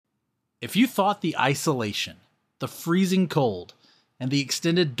If you thought the isolation, the freezing cold, and the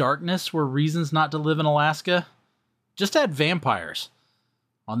extended darkness were reasons not to live in Alaska, just add vampires.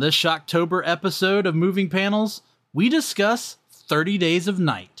 On this Shocktober episode of Moving Panels, we discuss 30 Days of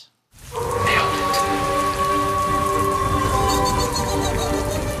Night.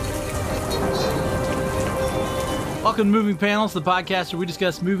 Welcome to Moving Panels, the podcast where we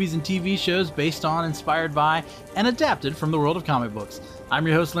discuss movies and TV shows based on, inspired by, and adapted from the world of comic books. I'm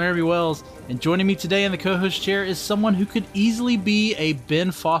your host, Laramie Wells, and joining me today in the co-host chair is someone who could easily be a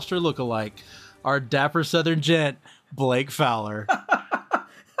Ben Foster lookalike, our dapper southern gent, Blake Fowler.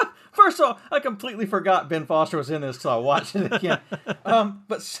 First of all, I completely forgot Ben Foster was in this, so I watched it again.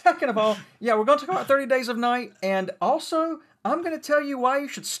 But second of all, yeah, we're going to talk about 30 Days of Night, and also, I'm going to tell you why you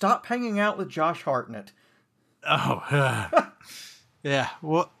should stop hanging out with Josh Hartnett. Oh, yeah.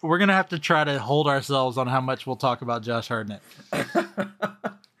 Well, we're going to have to try to hold ourselves on how much we'll talk about Josh Hartnett.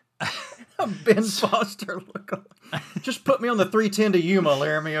 Ben Foster lookalike. Just put me on the 310 to Yuma,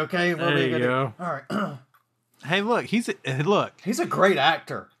 Laramie, okay? There you go. All right. Hey, look, he's a great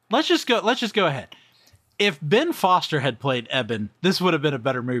actor. Let's just go ahead. If Ben Foster had played Eben, this would have been a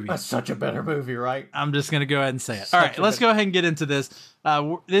better movie. That's such a better movie, right? I'm just going to go ahead and say it. All right, let's go ahead and get into this.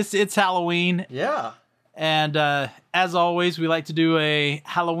 It's Halloween. Yeah. And as always, we like to do a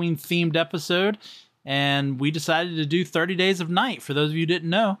Halloween-themed episode. And we decided to do 30 Days of Night. For those of you who didn't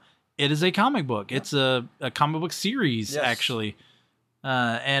know, it is a comic book. It's a comic book series, actually.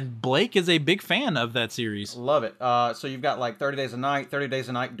 And Blake is a big fan of that series. Love it. So you've got like 30 Days of Night, 30 Days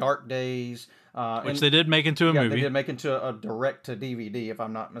of Night, Dark Days. Which they did make into a movie. They did make into a direct-to-DVD, if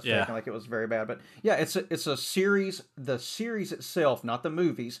I'm not mistaken. Yeah. Like, it was very bad. But yeah, it's a series. The series itself, not the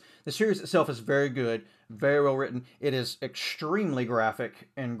movies. The series itself is very good, very well written. It is extremely graphic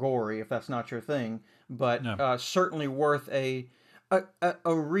and gory, if that's not your thing. But certainly worth a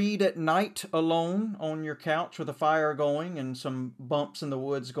read at night alone on your couch with a fire going and some bumps in the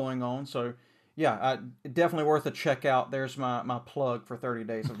woods going on. So yeah, definitely worth a check out. There's my plug for 30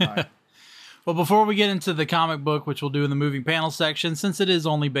 Days of Night. Well, before we get into the comic book, which we'll do in the moving panel section, since it is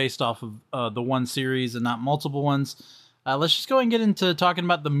only based off of the one series and not multiple ones, let's just go and get into talking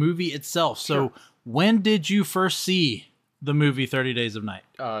about the movie itself. So when did you first see the movie 30 Days of Night?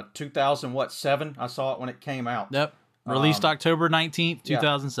 2007. I saw it when it came out. Yep. Released October 19th,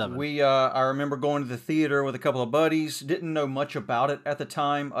 2007. I remember going to the theater with a couple of buddies. Didn't know much about it at the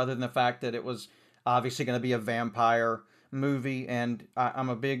time, other than the fact that it was obviously going to be a vampire movie, and I'm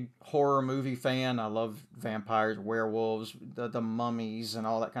a big horror movie fan. I love vampires, werewolves, the mummies, and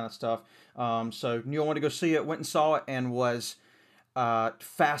all that kind of stuff. So knew I wanted to go see it, went and saw it, and was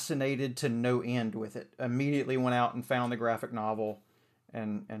fascinated to no end with it. Immediately went out and found the graphic novel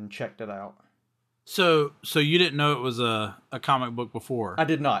and checked it out. So you didn't know it was a comic book before? I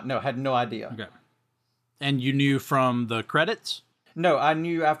did not. No, had no idea. Okay. And you knew from the credits? No, I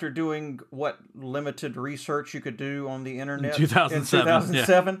knew after doing what limited research you could do on the internet. In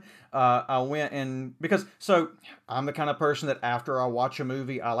 2007. I went and, so I'm the kind of person that after I watch a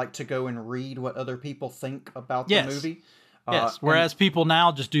movie, I like to go and read what other people think about the movie. Yes, whereas people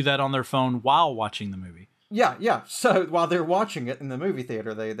now just do that on their phone while watching the movie. Yeah. So while they're watching it in the movie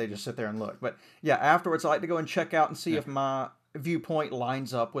theater, they just sit there and look. But yeah, afterwards I like to go and check out and see if my viewpoint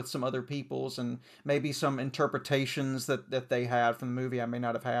lines up with some other people's and maybe some interpretations that they had from the movie I may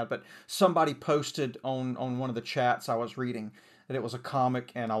not have had. But somebody posted on one of the chats I was reading that it was a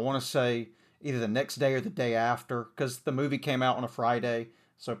comic, and I want to say either the next day or the day after, because the movie came out on a Friday.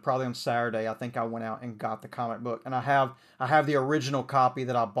 So probably on Saturday, I think I went out and got the comic book, and I have the original copy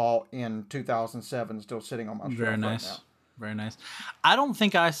that I bought in 2007 still sitting on my shelf right now. Very nice. I don't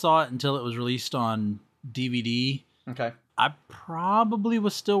think I saw it until it was released on DVD. Okay. I probably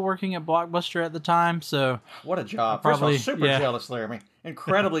was still working at Blockbuster at the time, so what a job! First of all, super jealous, Laramie.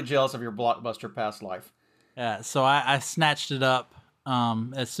 Incredibly jealous of your Blockbuster past life. Yeah, so I snatched it up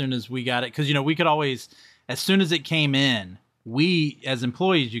as soon as we got it, because we could always, as soon as it came in, we as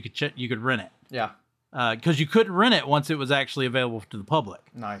employees you could rent it. Yeah. Because you couldn't rent it once it was actually available to the public.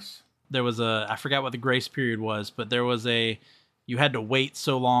 Nice. There was I forgot what the grace period was, but there was you had to wait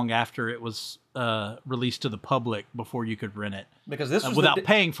so long after it was released to the public before you could rent it. Because this was without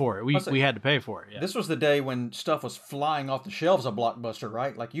paying for it. We had to pay for it. Yeah. This was the day when stuff was flying off the shelves of Blockbuster,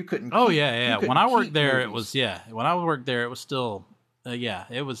 right? Like you couldn't. When I worked there, it was When I worked there, it was still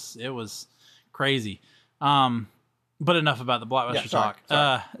it was crazy. But enough about the Blockbuster talk.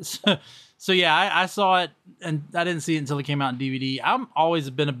 So I saw it, and I didn't see it until it came out in DVD. I've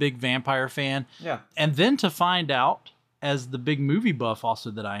always been a big vampire fan. Yeah. And then to find out, as the big movie buff also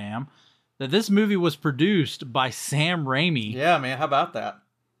that I am, that this movie was produced by Sam Raimi. Yeah, man. How about that?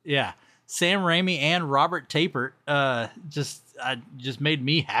 Yeah. Sam Raimi and Robert Tapert just made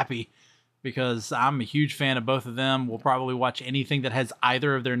me happy because I'm a huge fan of both of them. We'll probably watch anything that has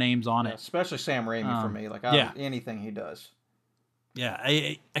either of their names on it. Especially Sam Raimi for me. Like anything he does. Yeah,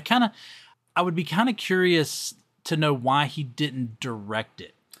 I would be kind of curious to know why he didn't direct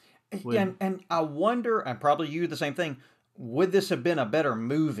it. And I wonder, and probably you the same thing, would this have been a better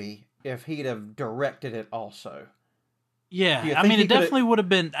movie if he'd have directed it also? Yeah, I mean, it definitely would have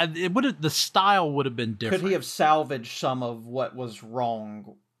been. The style would have been different. Could he have salvaged some of what was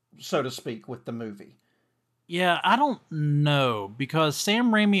wrong, so to speak, with the movie? Yeah, I don't know, because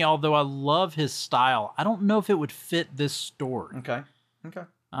Sam Raimi, although I love his style, I don't know if it would fit this story. Okay.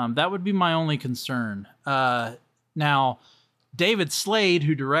 That would be my only concern. Now, David Slade,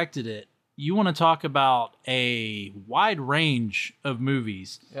 who directed it, you want to talk about a wide range of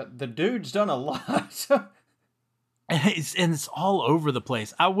movies. Yeah, the dude's done a lot. and it's all over the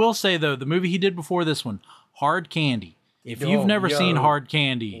place. I will say, though, the movie he did before this one, Hard Candy. If you've never seen Hard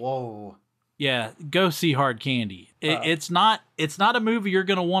Candy, whoa, yeah, go see Hard Candy. It's not a movie you're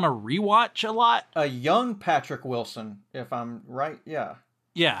going to want to rewatch a lot. A young Patrick Wilson, if I'm right, yeah.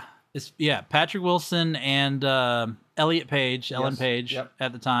 Yeah, Patrick Wilson and Ellen Page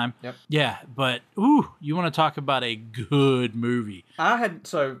at the time. Yep. Yeah, but you want to talk about a good movie.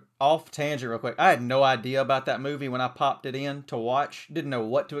 Off tangent real quick, I had no idea about that movie when I popped it in to watch. Didn't know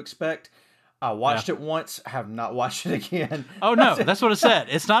what to expect. I watched it once, have not watched it again. Oh, no, that's what I said.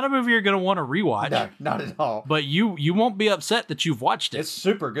 It's not a movie you're going to want to rewatch. No, not at all. But you won't be upset that you've watched it. It's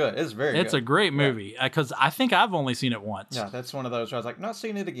super good. It's very good. It's a great movie, because I think I've only seen it once. Yeah, that's one of those where I was like, not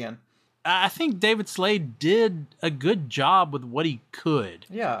seeing it again. I think David Slade did a good job with what he could.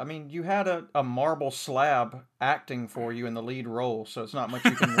 Yeah, I mean, you had a marble slab acting for you in the lead role, so it's not much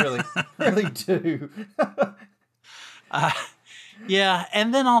you can really do. Yeah,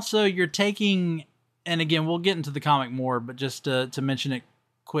 and then also you're taking, and again, we'll get into the comic more, but just to mention it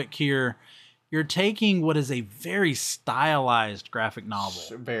quick here, you're taking what is a very stylized graphic novel.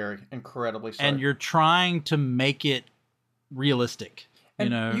 Very, incredibly so. And you're trying to make it realistic.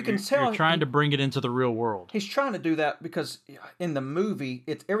 And you can tell you're trying to bring it into the real world. He's trying to do that because in the movie,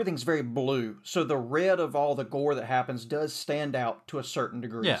 everything's very blue. So the red of all the gore that happens does stand out to a certain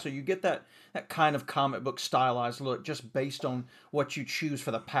degree. Yeah. So you get that kind of comic book stylized look just based on what you choose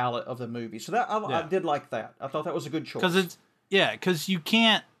for the palette of the movie. So that I did like that. I thought that was a good choice. Because you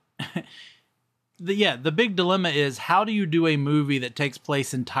can't. The big dilemma is, how do you do a movie that takes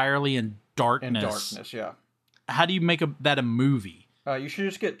place entirely in darkness? In darkness, yeah. How do you make that a movie? You should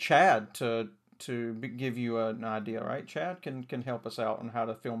just get Chad to give you an idea, right? Chad can help us out on how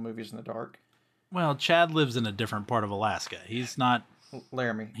to film movies in the dark. Well, Chad lives in a different part of Alaska. He's not...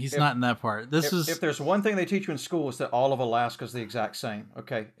 Laramie. He's not in that part. If there's one thing they teach you in school, it's that all of Alaska is the exact same.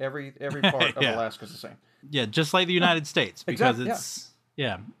 Okay, every part of Alaska is the same. Yeah, just like the United States, because it's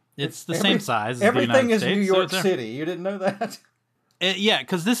the same size as everything the United States. Everything is New York City. You didn't know that?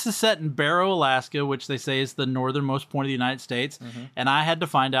 Because this is set in Barrow, Alaska, which they say is the northernmost point of the United States. Mm-hmm. And I had to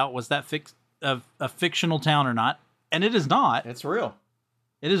find out, was that a fictional town or not? And it is not. It's real.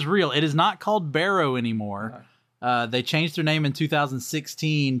 It is real. It is not called Barrow anymore. No. They changed their name in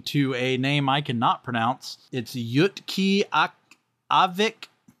 2016 to a name I cannot pronounce. It's Utqiagvik.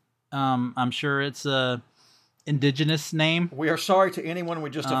 I'm sure it's a indigenous name. We are sorry to anyone we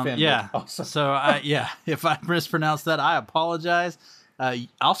just offended. Yeah. Also. So if I mispronounced that, I apologize.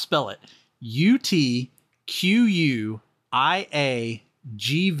 I'll spell it: Utqiagvik.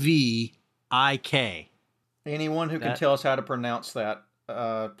 Anyone who can tell us how to pronounce that,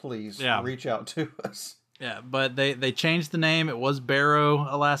 please reach out to us. Yeah, but they changed the name. It was Barrow,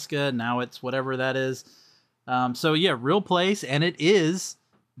 Alaska. Now it's whatever that is. So yeah, real place, and it is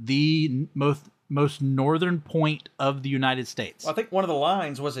the most northern point of the United States. Well, I think one of the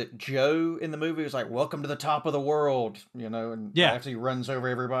lines, was it Joe in the movie, was like, "Welcome to the top of the world," and after he runs over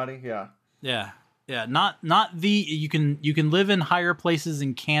everybody. Yeah. Not you can live in higher places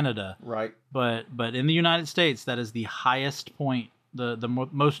in Canada, right? But in the United States, that is the highest point, the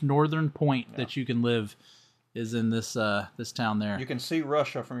most northern point that you can live is in this town there. You can see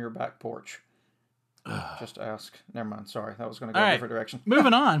Russia from your back porch. Just ask. Never mind. Sorry, that was going to go a different direction.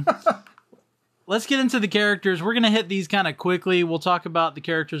 Moving on. Let's get into the characters. We're going to hit these kind of quickly. We'll talk about the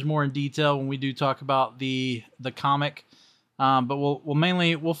characters more in detail when we do talk about the comic. But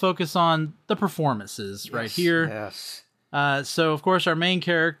we'll focus on the performances right here. Yes. So of course our main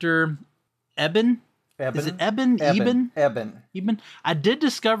character, Eben. Is it Eben? Eben. I did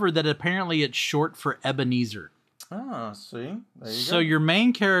discover that apparently it's short for Ebenezer. Oh, see? There you go. So your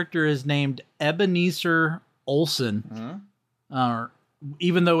main character is named Ebenezer Olsen. Mm-hmm.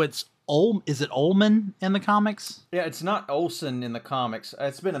 Even though it's Is it Ullman in the comics? Yeah, it's not Olsen in the comics.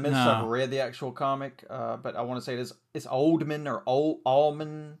 It's been a minute since I've read the actual comic, but I want to say it's Oldman or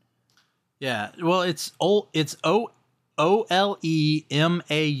Allman. Yeah, well, it's Olemaun.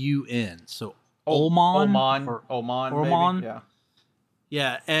 So Oman, maybe. Yeah.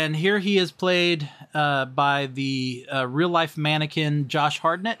 Yeah, and here he is played by the real life mannequin Josh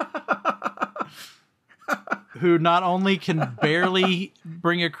Hartnett, who not only can barely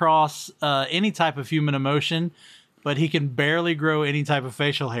bring across any type of human emotion, but he can barely grow any type of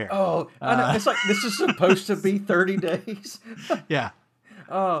facial hair. Oh, I know. It's like this is supposed to be 30 days. Yeah.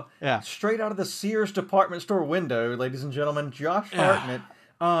 Oh, yeah. Straight out of the Sears department store window, ladies and gentlemen, Josh Hartnett.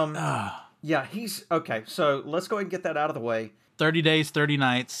 Yeah, he's okay. So let's go ahead and get that out of the way. 30 days, 30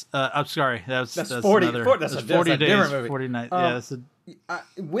 nights. I'm sorry, that's 40. That's 40 days, movie. 40 nights. Yeah,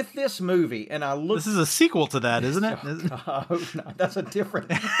 with this movie, and I look. This is a sequel to that, isn't it? Oh, no, that's a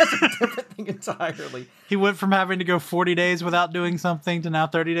different thing entirely. He went from having to go 40 days without doing something to now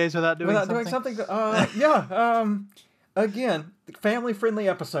 30 days without doing something. Yeah. Again, family-friendly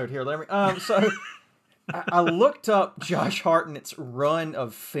episode here, Larry. So I looked up Josh Hartnett's run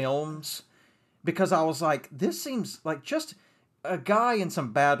of films because I was like, this seems like just a guy in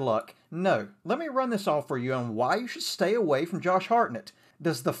some bad luck. No, let me run this off for you on why you should stay away from Josh Hartnett.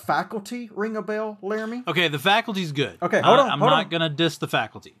 Does The Faculty ring a bell, Laramie? Okay, The Faculty's good. Okay, hold on. I'm not going to diss The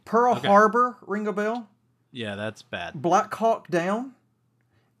Faculty. Pearl Harbor ring a bell? Yeah, that's bad. Black Hawk Down?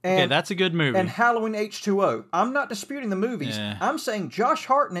 Okay, that's a good movie. And Halloween H2O. I'm not disputing the movies. Yeah. I'm saying Josh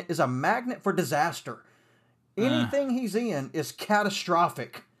Hartnett is a magnet for disaster. Anything he's in is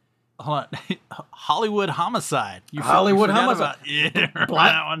catastrophic. Hold on. Hollywood Homicide. Hollywood Homicide. Yeah,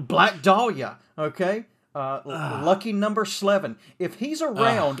 Black Dahlia. Okay? Lucky Number 11. If he's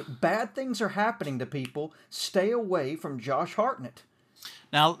around, bad things are happening to people. Stay away from Josh Hartnett.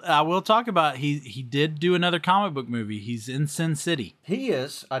 Now, I will talk about, he did do another comic book movie. He's in Sin City. He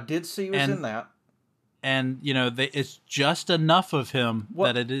is. I did see he was in that. And, it's just enough of him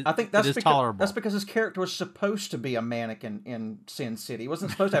that I think that's tolerable. That's because his character was supposed to be a mannequin in Sin City. He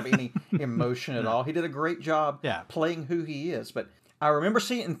wasn't supposed to have any emotion at all. He did a great job playing who he is. But I remember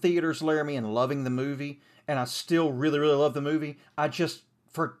seeing it in theaters, Laramie, and loving the movie. And I still really, really love the movie. I just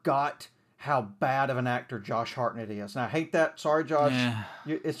forgot how bad of an actor Josh Hartnett is. And I hate that. Sorry, Josh. Yeah.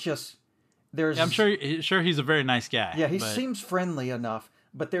 It's just... there's. Yeah, I'm sure he's a very nice guy. Yeah, he seems friendly enough.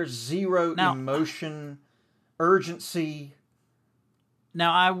 But there's zero emotion, urgency.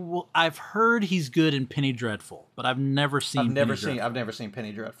 Now I've heard he's good in Penny Dreadful, but I've never seen. I've never seen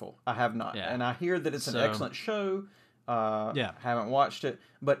Penny Dreadful. I have not, and I hear that it's an excellent show. Haven't watched it,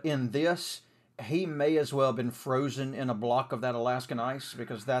 but in this, he may as well have been frozen in a block of that Alaskan ice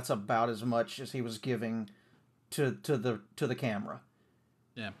because that's about as much as he was giving to the camera.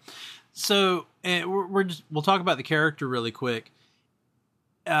 Yeah. So we'll talk about the character really quick.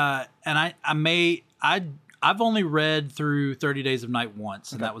 And I've only read through 30 Days of Night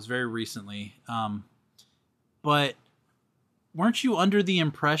once, and that was very recently. But weren't you under the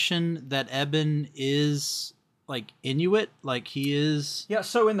impression that Eben is like Inuit? Like he is? Yeah,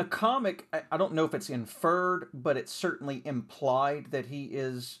 so in the comic, I don't know if it's inferred, but it's certainly implied that he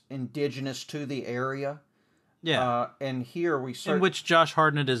is indigenous to the area. Yeah. And here in which Josh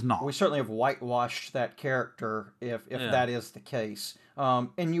Hartnett is not. We certainly have whitewashed that character if that is the case.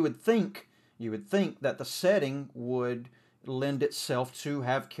 And you would think that the setting would lend itself to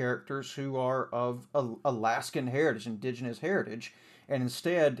have characters who are of Alaskan heritage, indigenous heritage. And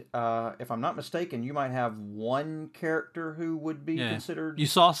instead, if I'm not mistaken, you might have one character who would be considered. You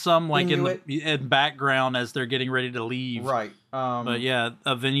saw some like Inuit. in background as they're getting ready to leave. Right. But yeah,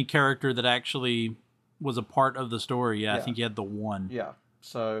 of any character that actually was a part of the story, I think you had the one. Yeah.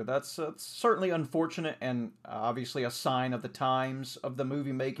 So that's certainly unfortunate and obviously a sign of the times of the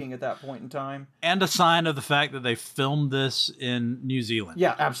movie making at that point in time. And a sign of the fact that they filmed this in New Zealand.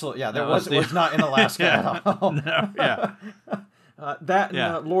 Yeah, absolutely. Yeah, it was not in Alaska at all. No, yeah.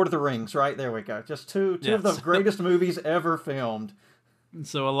 And Lord of the Rings, right? There we go. Just two of the greatest movies ever filmed.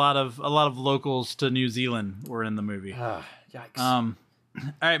 So a lot of locals to New Zealand were in the movie. Yikes. All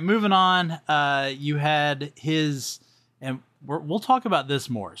right, moving on. You had his... And we'll talk about this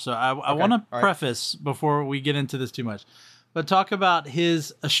more. So I want to preface before we get into this too much, but talk about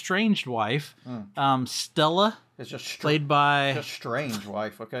his estranged wife, Stella. It's just played by just strange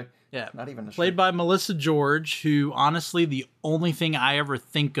wife. Okay. Yeah. Not even played by Melissa George, who honestly the only thing I ever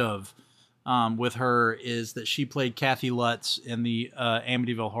think of with her is that she played Kathy Lutz in the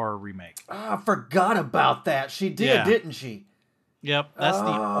Amityville Horror remake. I forgot about that. She did, didn't she? Yep, that's the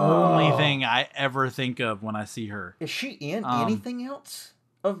only thing I ever think of when I see her. Is she in anything else?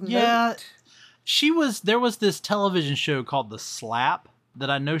 of Yeah, note? there was this television show called The Slap that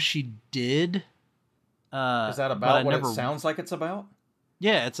I know she did. Is that but about I what never, it sounds like it's about?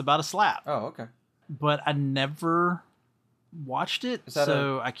 Yeah, it's about a slap. Oh, okay. But I never watched it,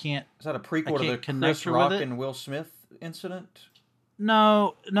 so I can't. Is that a prequel to the connect Chris her Rock with it. and Will Smith incident?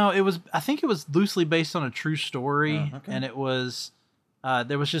 No, it was. I think it was loosely based on a true story, Oh, okay. and it was.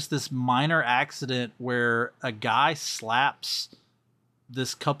 There was just this minor accident where a guy slaps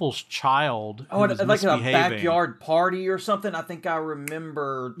this couple's child who was like a misbehaving. backyard party or something. I think I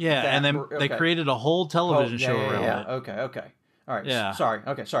remember. Yeah, that. and then they created a whole television show around it. Okay. All right. Yeah. Sorry.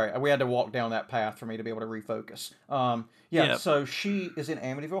 We had to walk down that path for me to be able to refocus. Yep. So she is in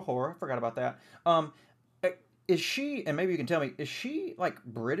Amityville Horror. Forgot about that. Is she? And maybe you can tell me. Is she like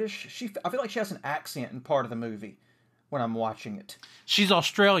British? I feel like she has an accent in part of the movie when I'm watching it. She's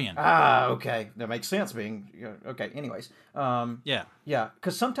Australian. Okay, that makes sense. Okay. Anyways. Yeah.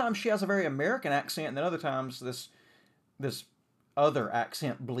 Because sometimes she has a very American accent, and then other times this other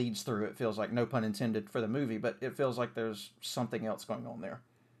accent bleeds through. It feels like, no pun intended for the movie, but it feels like there's something else going on there.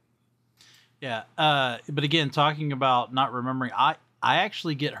 Yeah. But again, talking about not remembering, I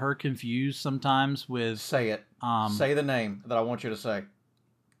actually get her confused sometimes with. Say it. Say the name that I want you to say.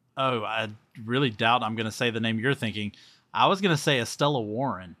 Oh, I really doubt I'm going to say the name you're thinking. I was going to say Estella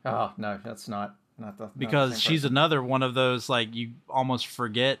Warren. Oh no, that's not because the same she's person. another one of those, like, you almost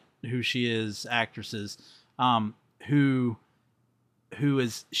forget who she is, actresses.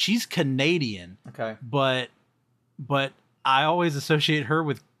 She's Canadian. Okay. But I always associate her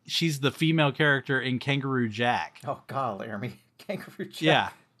with, she's the female character in Kangaroo Jack. Oh God, Laramie. Kangaroo Jack. Yeah.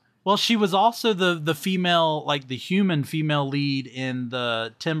 Well, she was also the female, like the human female lead in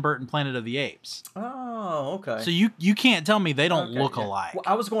the Tim Burton Planet of the Apes. Oh, okay. So you can't tell me they don't look yeah. alike. Well,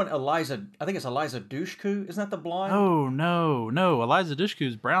 I was going Eliza. I think it's Eliza Dushku. Isn't that the blonde? Oh no! Eliza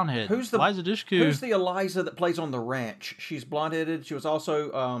Dushku's brownhead. Eliza Dushku? Who's the Eliza that plays on the ranch? She's blonde-headed. She was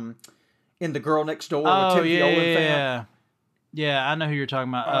also in The Girl Next Door with Timothy Olyphant. Yeah, I know who you're talking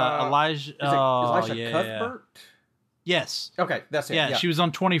about. Elijah. Elijah Cuthbert? Yes. Okay, that's it. Yeah, she was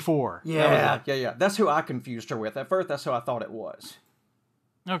on 24. Yeah. That's who I confused her with. At first, that's who I thought it was.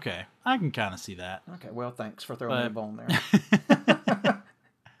 Okay, I can kind of see that. Okay, well, thanks for throwing me a bone there.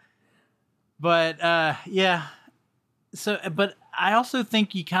 But yeah. So, but I also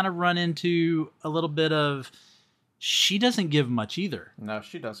think you kind of run into a little bit of, she doesn't give much either. No,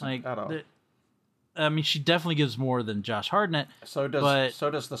 she doesn't at all. I mean, she definitely gives more than Josh Hartnett. So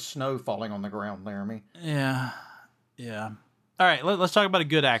does the snow falling on the ground, Laramie. Yeah. All right, let's talk about a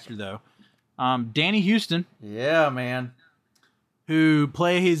good actor though. Danny Houston. Yeah, man. Who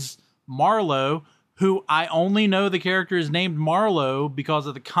plays Marlowe, who I only know the character is named Marlowe because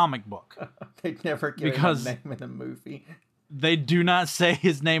of the comic book. They never give him a name in the movie. They do not say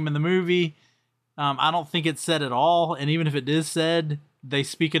his name in the movie. I don't think it's said at all, and even if it is said, they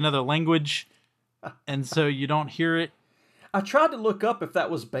speak another language, and so you don't hear it. I tried to look up if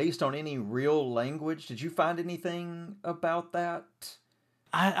that was based on any real language. Did you find anything about that?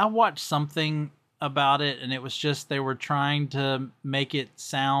 I watched something about it, and it was just they were trying to make it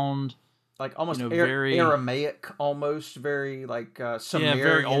sound like almost very Aramaic, almost very like Sumerian. Yeah,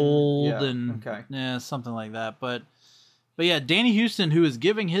 very old something like that. But yeah, Danny Houston, who is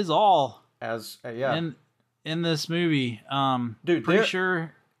giving his all as in this movie. Dude, pretty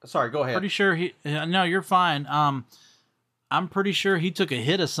sure. Sorry, go ahead. Pretty sure he. No, you're fine. I'm pretty sure he took a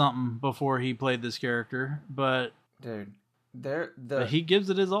hit of something before he played this character, but dude, but he gives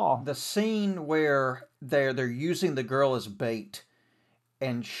it his all. The scene where they're using the girl as bait,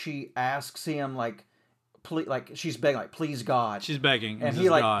 and she asks him please, she's begging, please God. She's begging, and he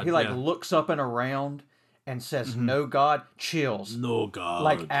looks up and around and says, "No God," chills. No God.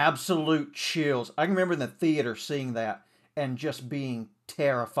 Like absolute chills. I can remember in the theater seeing that and just being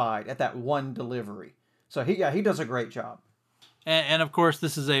terrified at that one delivery. So he does a great job. And of course,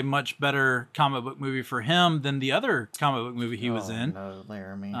 this is a much better comic book movie for him than the other comic book movie he was in. No,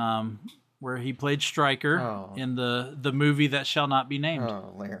 Laramie. Where he played Stryker in the movie that shall not be named.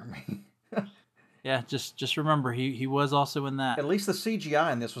 Oh, Laramie. Yeah, just remember, he was also in that. At least the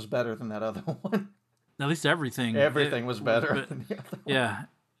CGI in this was better than that other one. At least everything. Everything was better than the other one. Yeah,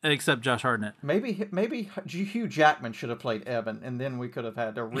 except Josh Hartnett. Maybe Hugh Jackman should have played Evan, and then we could have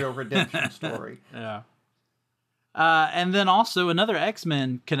had a real redemption story. Yeah. And then also another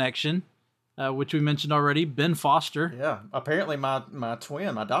X-Men connection, which we mentioned already, Ben Foster. Yeah, apparently my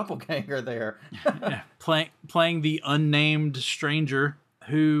twin, my doppelganger there. Yeah, playing the unnamed stranger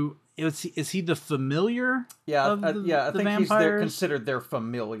who... Is he the familiar? Yeah, of the I think vampires? He's considered their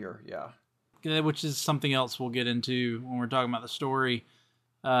familiar. Yeah, which is something else we'll get into when we're talking about the story.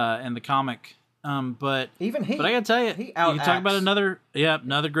 in the comic. But even he, but I gotta tell you, you talk about outacts.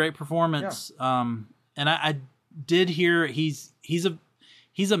 another great performance. And I did hear he's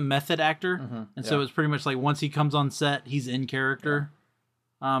a method actor, and so it's pretty much like once he comes on set, he's in character.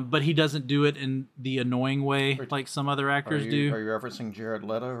 But he doesn't do it in the annoying way like some other actors do. Are you referencing Jared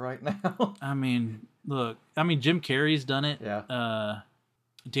Leto right now? I mean, look, Jim Carrey's done it. Yeah.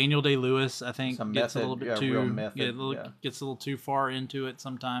 Daniel Day-Lewis, I think, gets method, a little bit too real method, gets a little too far into it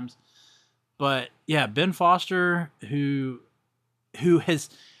sometimes. But yeah, Ben Foster, who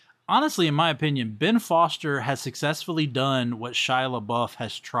has honestly, in my opinion, Ben Foster has successfully done what Shia LaBeouf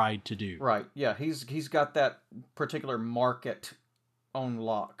has tried to do. Right. Yeah, he's got that particular market on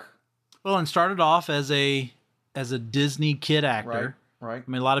lock. Well, and started off as a Disney kid actor. Right. I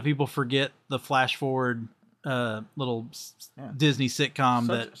mean, a lot of people forget the flash forward little Disney sitcom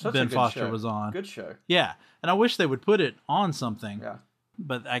that Ben Foster was on. Good show. Yeah, and I wish they would put it on something. Yeah.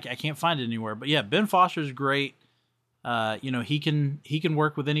 But I can't find it anywhere. But yeah, Ben Foster's great. He can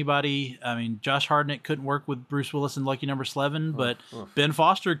work with anybody. I mean, Josh Hartnett couldn't work with Bruce Willis in Lucky Number 11, but Ben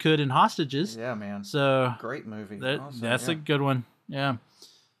Foster could in Hostages. Yeah, man. So great movie. That's a good one. Yeah.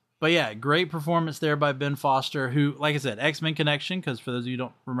 But yeah, great performance there by Ben Foster, who, like I said, X-Men Connection, because for those of you who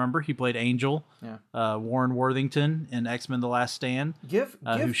don't remember, he played Angel, Warren Worthington in X-Men The Last Stand. Give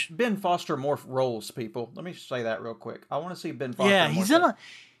Ben Foster more roles, people. Let me say that real quick. I want to see Ben Foster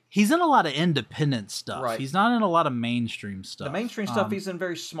he's in a lot of independent stuff. Right. He's not in a lot of mainstream stuff. The mainstream stuff, he's in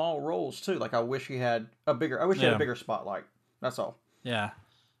very small roles, too. Like, I wish he had a bigger spotlight. That's all. Yeah.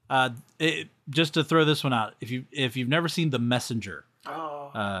 Just to throw this one out, if you've never seen The Messenger,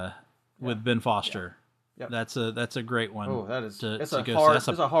 with Ben Foster, that's a great one. Oh, that is it's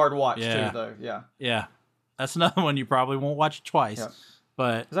a hard watch too, though. Yeah, that's another one you probably won't watch twice. Yeah.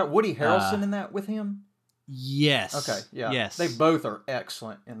 But is that Woody Harrelson in that with him? Yes. Okay. Yeah. Yes. They both are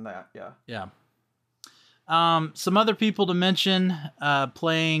excellent in that. Yeah. Yeah. Some other people to mention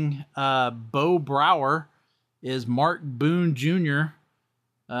playing Bo Brower is Mark Boone Jr.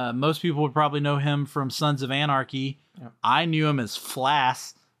 Most people would probably know him from Sons of Anarchy. Yep. I knew him as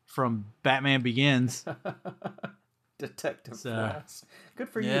Flass from Batman Begins. Detective Flass. Good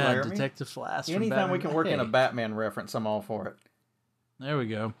for you, Laramie. Detective Flass. Anytime we can work in a Batman reference, I'm all for it. There we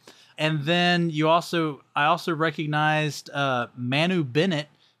go. And then I also recognized Manu Bennett,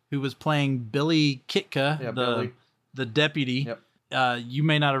 who was playing Billy Kitka, the deputy. Yep. You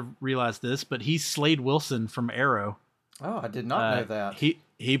may not have realized this, but he's Slade Wilson from Arrow. Oh, I did not know that.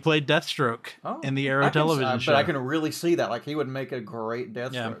 He played Deathstroke in the Arrow television show. But I can really see that. Like, he would make a great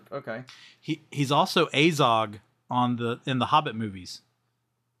Deathstroke. Yeah. Okay. He's also Azog in the Hobbit movies.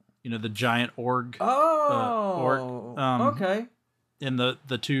 You know, the giant orc. Okay. In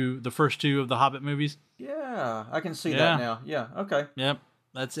the first two of the Hobbit movies. Yeah, I can see that now. Yeah. Okay. Yep.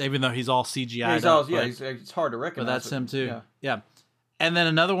 That's even though he's all CGI. It's hard to recognize. But that's him too. Yeah. And then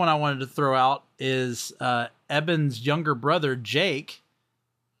another one I wanted to throw out is Eben's younger brother, Jake,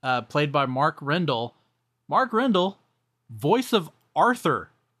 played by Mark Rendell. Mark Rendell, voice of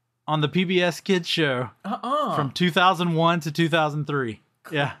Arthur on the PBS Kids show from 2001 to 2003.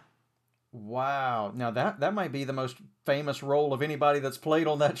 Yeah. Wow. Now that might be the most famous role of anybody that's played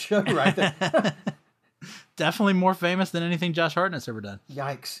on that show right there. Definitely more famous than anything Josh Hartnett's ever done.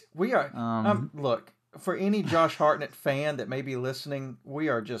 Yikes. We are... look... For any Josh Hartnett fan that may be listening, we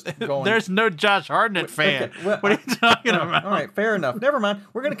are just going... There's no Josh Hartnett fan. Okay, well, what are you talking about? All right, fair enough. Never mind.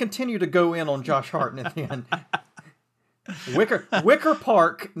 We're going to continue to go in on Josh Hartnett then. Wicker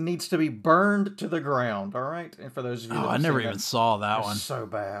Park needs to be burned to the ground, all right? And for those of you that I never even saw that one. So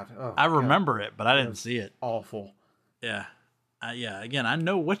bad. Oh, I remember it, but I didn't see it. Awful. Yeah. Again, I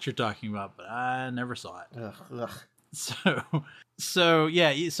know what you're talking about, but I never saw it. Ugh. So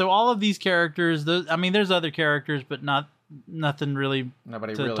all of these characters, there's other characters, but nothing really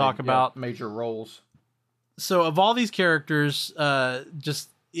to talk about. Major roles. So of all these characters, just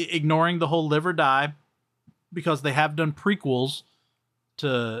ignoring the whole live or die, because they have done prequels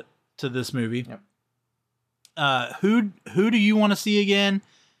to this movie. Yep. Who do you want to see again,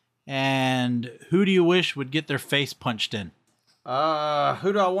 and who do you wish would get their face punched in?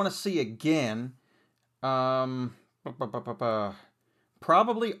 Who do I want to see again?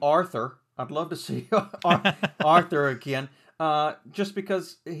 Probably Arthur. I'd love to see Arthur again. Just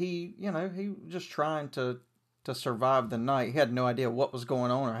because he just trying to survive the night. He had no idea what was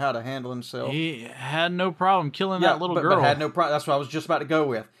going on or how to handle himself. He had no problem killing that little girl. But had no problem. That's what I was just about to go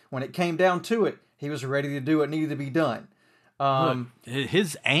with. When it came down to it, he was ready to do what needed to be done. Look,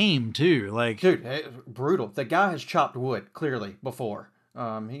 his aim too, dude, brutal. The guy has chopped wood clearly before.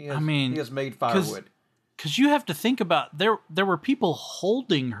 He has made firewood. because you have to think about there were people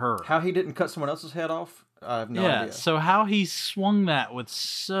holding her. How he didn't cut someone else's head off, I have no idea. So how he swung that with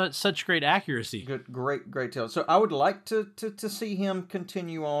such great accuracy. Great tale. So I would like to see him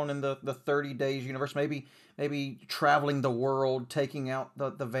continue on in the 30 Days universe, maybe traveling the world, taking out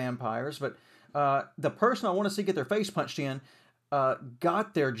the vampires. But the person I want to see get their face punched in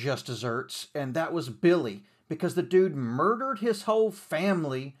got their just desserts, and that was Billy, because the dude murdered his whole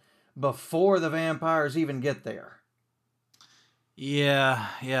family before the vampires even get there. Yeah,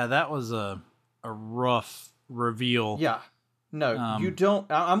 that was a rough reveal. Yeah. No, you don't.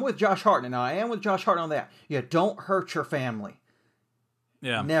 I'm with Josh Hartnett now. I am with Josh Hartnett on that. You don't hurt your family.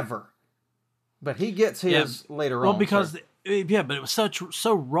 Yeah. Never. But he gets his later on. Well, because... Yeah, but it was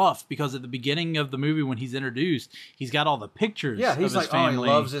so rough because at the beginning of the movie when he's introduced, he's got all the pictures. Yeah, he's of his family.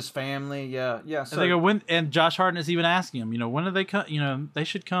 Oh, he loves his family. Yeah. So, and they go, and Josh Hartnett's even asking him, when do they come? They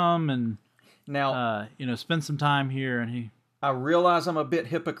should come and now, spend some time here. And I realize I'm a bit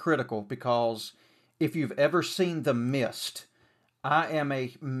hypocritical because if you've ever seen The Mist, I am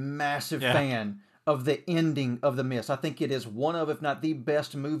a massive fan of the ending of The Mist. I think it is one of, if not the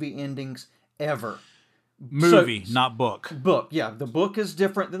best movie endings ever. Movie, not book. Book, yeah. The book is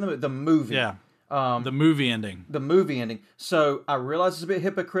different than the movie. Yeah. The movie ending. The movie ending. So I realize it's a bit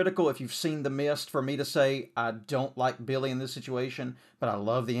hypocritical if you've seen The Mist for me to say I don't like Billy in this situation, but I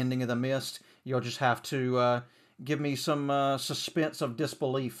love the ending of The Mist. You'll just have to give me some suspense of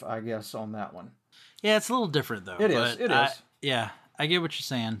disbelief, I guess, on that one. Yeah, it's a little different though. It is. Yeah, I get what you're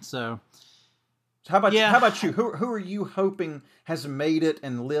saying. So how about you? Who are you hoping has made it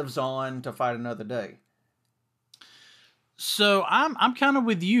and lives on to fight another day? So I'm kind of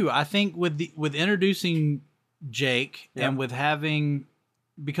with you. I think with introducing Jake and with having,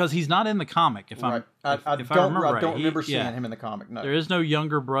 because he's not in the comic. I don't remember seeing him in the comic. No, there is no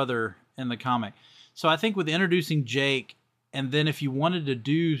younger brother in the comic. So I think with introducing Jake, and then if you wanted to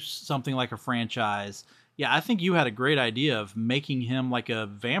do something like a franchise, I think you had a great idea of making him like a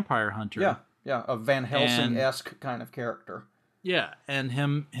vampire hunter. Yeah, a Van Helsing-esque kind of character. Yeah, and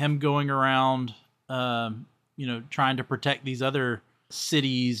him going around. Trying to protect these other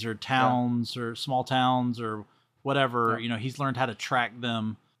cities or towns or small towns or whatever. He's learned how to track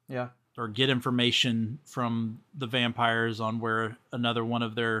them. Yeah. Or get information from the vampires on where another one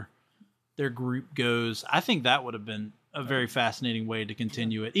of their group goes. I think that would have been a very fascinating way to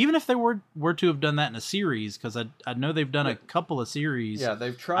continue it. Even if they were to have done that in a series, because I know they've done a couple of series. Yeah,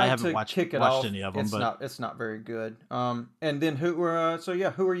 they've tried. I haven't watched any of them. It's not very good. And then who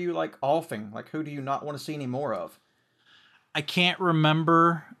are you like offing? Like, who do you not want to see any more of? I can't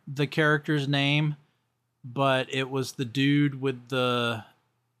remember the character's name, but it was the dude with the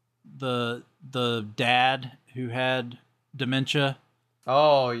dad who had dementia.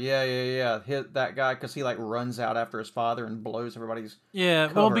 Oh, yeah. That guy, because he like runs out after his father and blows everybody's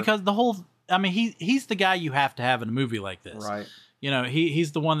cover. Well, because he's the guy you have to have in a movie like this. Right.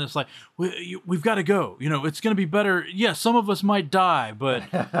 He's the one that's like, we've got to go. It's going to be better. Yeah, some of us might die, but,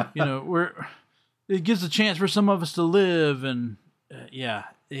 it gives a chance for some of us to live. And,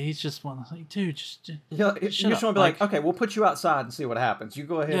 he's just one like, dude, you just want to be like, okay, we'll put you outside and see what happens. You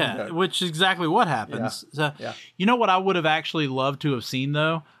go ahead and go. Which is exactly what happens. Yeah. So, you know what I would have actually loved to have seen,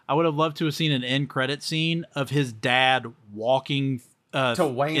 though? I would have loved to have seen an end credit scene of his dad walking to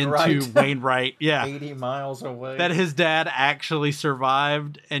Wainwright. Into Wainwright. Yeah. 80 miles away. That his dad actually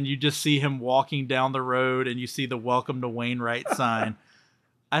survived, and you just see him walking down the road, and you see the Welcome to Wainwright sign.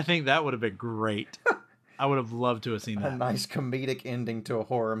 I think that would have been great. I would have loved to have seen that. A nice comedic ending to a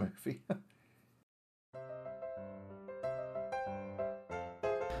horror movie.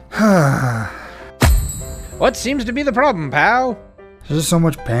 What seems to be the problem, pal? There's just so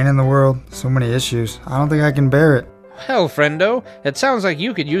much pain in the world, so many issues. I don't think I can bear it. Well, friendo, it sounds like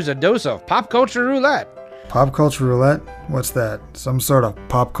you could use a dose of pop culture roulette. Pop culture roulette? What's that? Some sort of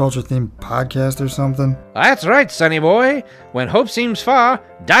pop culture themed podcast or something? That's right, sonny boy. When hope seems far,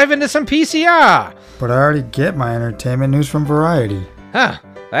 dive into some PCR. But I already get my entertainment news from Variety. Huh,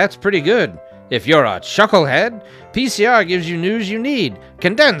 that's pretty good. If you're a chucklehead, PCR gives you news you need,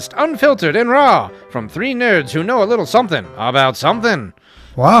 condensed, unfiltered, and raw, from three nerds who know a little something about something.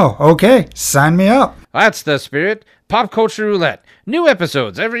 Wow, okay, sign me up. That's the spirit. Pop Culture Roulette. New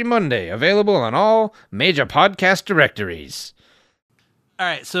episodes every Monday, available on all major podcast directories. All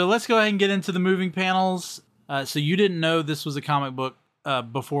right, so let's go ahead and get into the moving panels. So you didn't know this was a comic book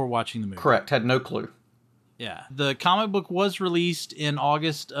before watching the movie? Correct, had no clue. Yeah, the comic book was released in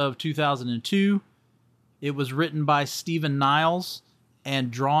August of 2002. It was written by Stephen Niles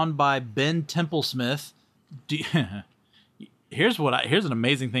and drawn by Ben Templesmith. Here's an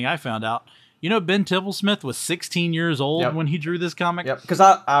amazing thing I found out. Ben Templesmith was 16 years old Yep. when he drew this comic. Yep, because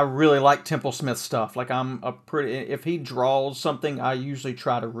I really like Temple Smith stuff. Like if he draws something, I usually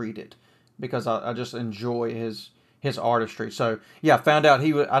try to read it because I just enjoy his artistry. So yeah, found out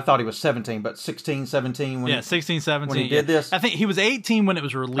I thought he was 17, but 16, 17 when 16, 17. when he did this. I think he was 18 when it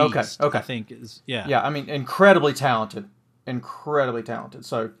was released. Okay. I think is Yeah, I mean, incredibly talented.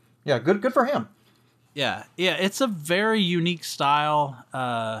 So yeah, good for him. Yeah, it's a very unique style.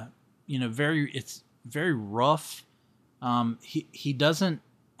 It's very rough. He doesn't.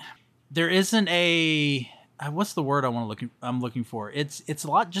 There isn't a what's the word I'm looking for. It's a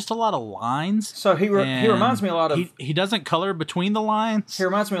lot of lines. So he reminds me a lot of. He doesn't color between the lines. He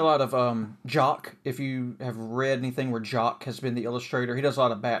reminds me a lot of Jock. If you have read anything where Jock has been the illustrator, he does a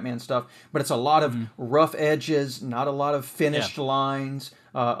lot of Batman stuff, but it's a lot of rough edges, not a lot of finished lines.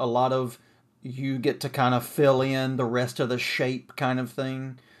 A lot of you get to kind of fill in the rest of the shape kind of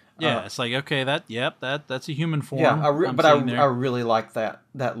thing. Yeah, it's like, okay, that's a human form. Yeah, I really like that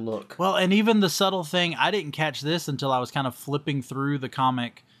look. Well, and even the subtle thing, I didn't catch this until I was kind of flipping through the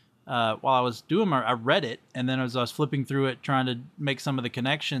comic while I was doing I read it, and then as I was flipping through it, trying to make some of the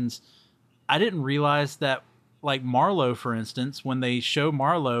connections, I didn't realize that, like Marlowe, for instance, when they show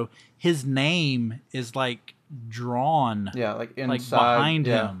Marlowe, his name is like drawn, like inside, like behind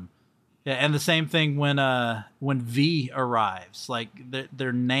him. Yeah, and the same thing when V arrives, like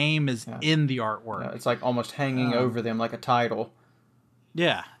their name is in the artwork. Yeah, it's like almost hanging over them like a title.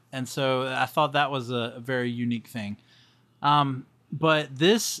 Yeah, and so I thought that was a very unique thing. But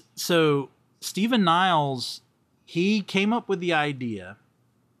Stephen Niles, he came up with the idea,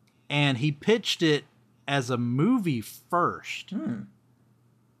 and he pitched it as a movie first,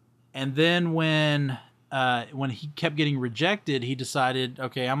 and then when he kept getting rejected, he decided,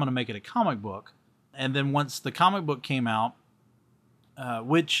 okay, I'm going to make it a comic book. And then once the comic book came out,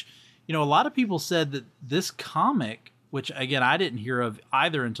 which, a lot of people said that this comic, which again, I didn't hear of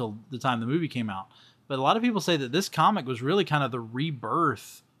either until the time the movie came out, but a lot of people say that this comic was really kind of the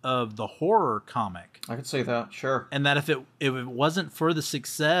rebirth of the horror comic. I could say that, sure. And that if it wasn't for the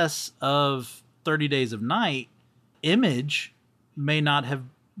success of 30 Days of Night, Image may not have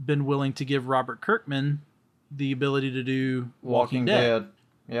been willing to give Robert Kirkman the ability to do Walking Dead.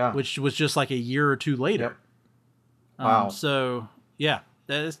 Yeah. Which was just like a year or two later. Yep. Wow. So, yeah,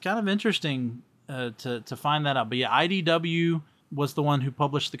 that is kind of interesting to find that out. But yeah, IDW was the one who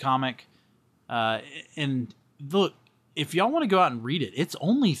published the comic. And look, if y'all want to go out and read it, it's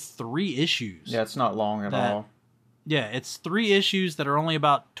only 3 issues. Yeah, it's not long at all. Yeah, it's 3 issues that are only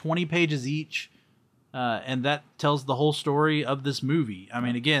about 20 pages each. And that tells the whole story of this movie. I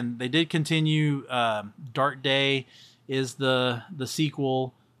mean, again, they did continue. Dark Day is the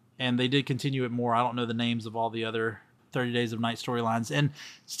sequel, and they did continue it more. I don't know the names of all the other 30 Days of Night storylines. And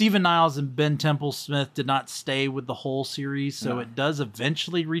Stephen Niles and Ben Templesmith did not stay with the whole series, so it does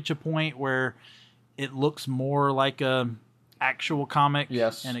eventually reach a point where it looks more like a actual comic.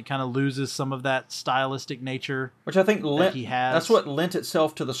 Yes. And it kind of loses some of that stylistic nature, which I think that he has. That's what lent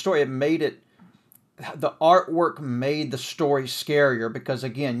itself to the story. It made it. The artwork made the story scarier because,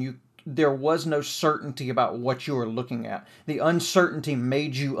 again, there was no certainty about what you were looking at. The uncertainty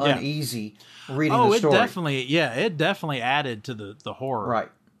made you uneasy reading the story. It definitely added to the horror. Right.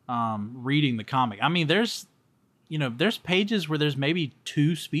 Reading the comic. I mean, there's pages where there's maybe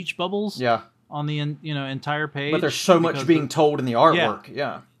 2 speech bubbles. Yeah. On the entire page. But there's so much being told in the artwork.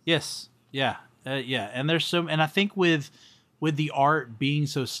 Yeah. Yes. Yeah. And there's and I think with the art being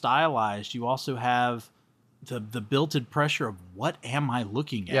so stylized, you also have the built-in pressure of what am I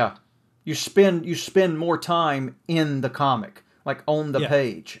looking at? Yeah. You spend more time in the comic, like on the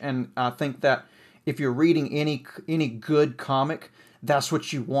page. And I think that if you're reading any good comic, that's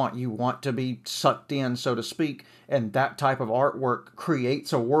what you want. You want to be sucked in, so to speak. And that type of artwork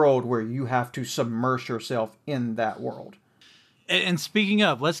creates a world where you have to submerge yourself in that world. And speaking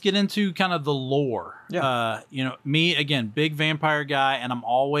of, let's get into kind of the lore. Yeah. Me, again, big vampire guy, and I'm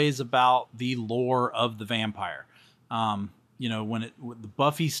always about the lore of the vampire. With the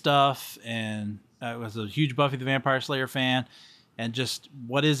Buffy stuff, and I was a huge Buffy the Vampire Slayer fan, and just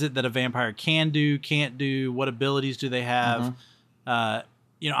what is it that a vampire can do, can't do, what abilities do they have?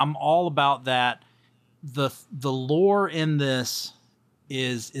 Mm-hmm. I'm all about that. The lore in this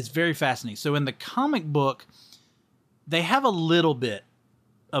is very fascinating. So in the comic book, they have a little bit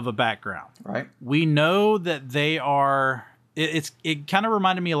of a background. Right. We know that they are. It kind of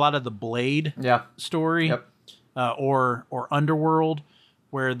reminded me a lot of the Blade story. Yep. Or Underworld,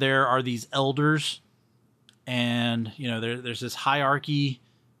 where there are these elders, and there's this hierarchy,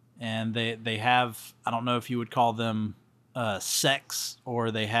 and they have, I don't know if you would call them sects,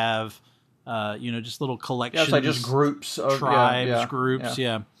 or they have just little Yeah, collections. it's like just groups of tribes, groups,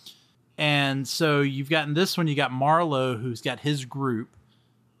 yeah. And so you've got in this one, you got Marlowe, who's got his group,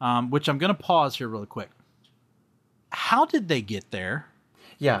 which I'm going to pause here really quick. How did they get there?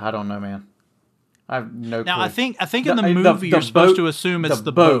 Yeah, I don't know, man. I have no clue. Now, I think in the movie you're supposed to assume it's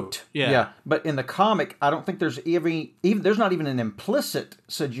the boat. Yeah. But in the comic, I don't think there's even there's not even an implicit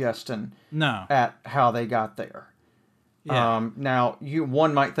suggestion at how they got there. Yeah. Now,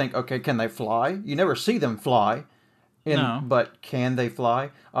 one might think, okay, can they fly? You never see them fly. But can they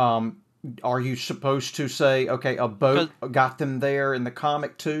fly? Are you supposed to say, okay, a boat got them there in the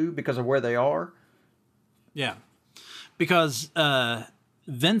comic too because of where they are? Yeah. Because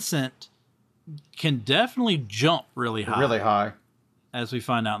Vincent can definitely jump really high. Really high. As we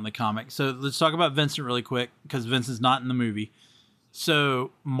find out in the comic. So let's talk about Vincent really quick, because Vincent's not in the movie.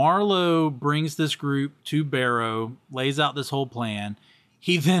 So Marlowe brings this group to Barrow, lays out this whole plan.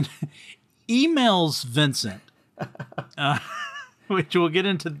 He then emails Vincent, which we'll get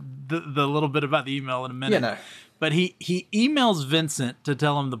into the little bit about the email in a minute. But he emails Vincent to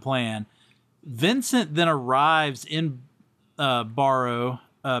tell him the plan. Vincent then arrives in Barrow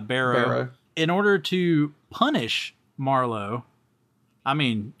in order to punish Marlowe. I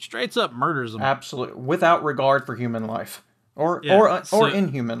mean, straight up murders him. Absolutely, without regard for human life or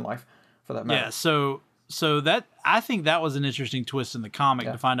inhuman life, for that matter. Yeah. So that, I think that was an interesting twist in the comic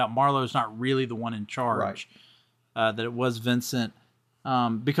to find out Marlowe's not really the one in charge. Right. That it was Vincent,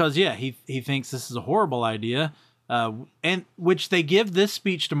 because he thinks this is a horrible idea, and which they give this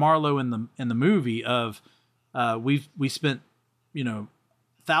speech to Marlowe in the movie of, we spent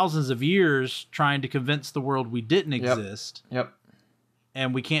thousands of years trying to convince the world we didn't exist. Yep.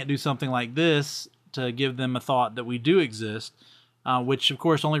 And we can't do something like this to give them a thought that we do exist, which of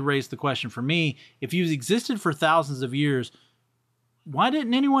course only raised the question for me: if you've existed for thousands of years, why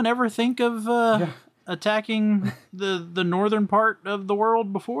didn't anyone ever think of attacking the northern part of the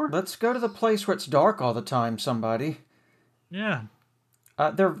world before? Let's go to the place where it's dark all the time, somebody. Yeah.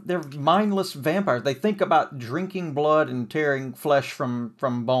 They're mindless vampires. They think about drinking blood and tearing flesh from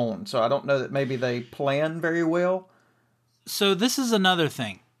bone. So I don't know that maybe they plan very well. So this is another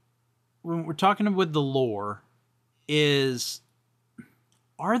thing. When we're talking with the lore,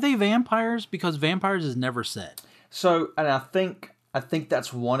 are they vampires? Because vampires is never said. So, and I think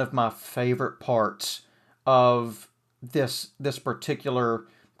that's one of my favorite parts of this particular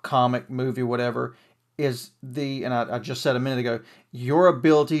comic, movie, whatever, is and I just said a minute ago, your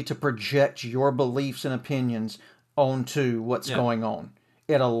ability to project your beliefs and opinions onto what's going on.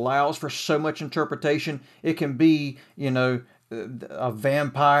 It allows for so much interpretation. It can be, a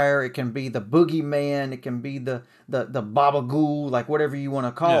vampire. It can be the boogeyman. It can be the babagoo, like whatever you want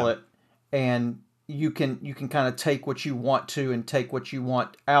to call it. And you can kind of take what you want to and take what you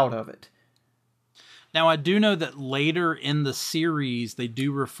want out of it. Now, I do know that later in the series, they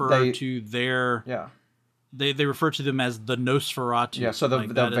do refer to their... Yeah. They refer to them as the Nosferatu. Yeah, so the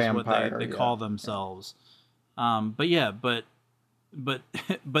vampire. Is what they call themselves. But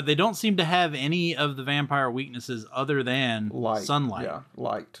they don't seem to have any of the vampire weaknesses other than sunlight. Yeah,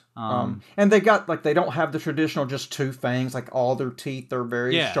 light. And they got they don't have the traditional just two fangs. Like all their teeth are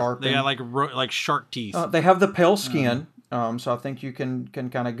very sharp. They got like shark teeth. They have the pale skin. So I think you can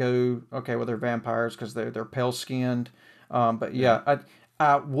kind of go they're vampires because they're pale skinned. But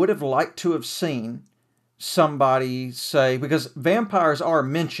I would have liked to have seen somebody say, because vampires are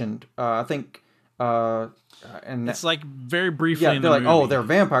mentioned. I think. And it's like very briefly in the they're movie. Oh, they're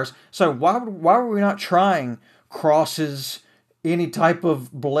vampires. So why were we not trying crosses, any type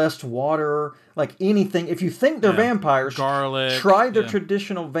of blessed water, like anything? If you think they're vampires, garlic, try the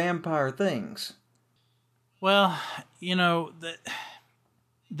traditional vampire things. Well,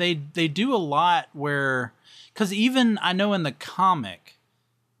 they do a lot where, because even I know in the comic,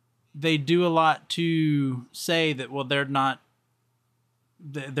 they do a lot to say that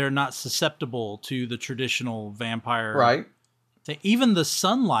they're not susceptible to the traditional vampire. Right. Even the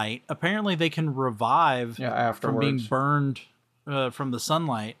sunlight, apparently they can revive afterwards from being burned from the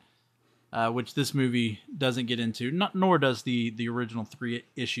sunlight, which this movie doesn't get into, nor does the original 3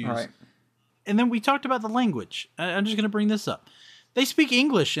 issues. Right. And then we talked about the language. I'm just going to bring this up. They speak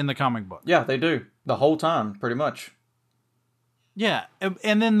English in the comic book. Yeah, they do. The whole time, pretty much. Yeah.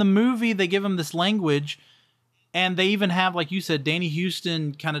 And then the movie, they give them this language. And they even have, like you said, Danny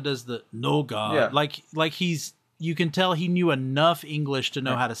Houston kind of does the no god. Yeah. Like you can tell he knew enough English to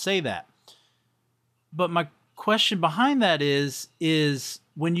know how to say that. But my question behind that is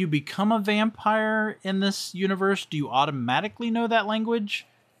when you become a vampire in this universe, do you automatically know that language?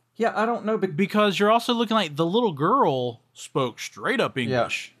 Yeah, I don't know. Because you're also looking like the little girl spoke straight up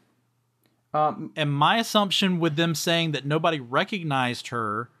English. And my assumption with them saying that nobody recognized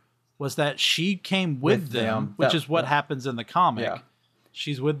her was that she came with them, which is what happens in the comic. Yeah.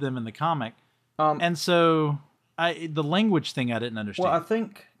 She's with them in the comic. And so the language thing I didn't understand. Well, I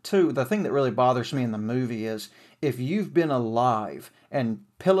think, too, the thing that really bothers me in the movie is if you've been alive and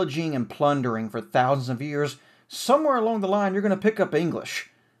pillaging and plundering for thousands of years, somewhere along the line you're going to pick up English.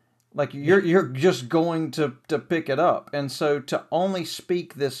 Like, you're just going to pick it up. And so to only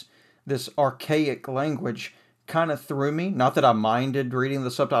speak this archaic language kind of threw me. Not that I minded reading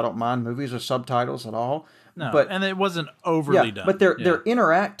the subtitle. I don't mind movies with subtitles at all. No, but, and it wasn't overly done. But they're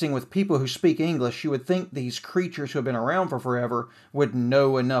interacting with people who speak English. You would think these creatures who have been around for forever would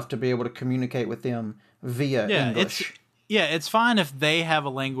know enough to be able to communicate with them via English. It's fine if they have a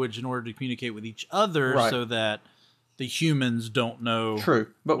language in order to communicate with each other so that the humans don't know. True.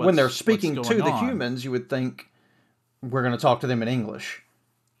 But when they're speaking to the humans, you would think we're going to talk to them in English.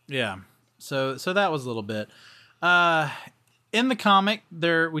 Yeah. So that was a little bit. In the comic,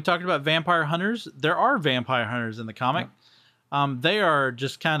 we talked about vampire hunters. There are vampire hunters in the comic. Yeah. They are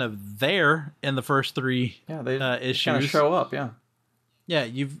just kind of there in the first three issues. Kind of show up, Yeah,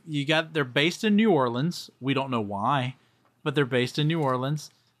 they're based in New Orleans. We don't know why, but they're based in New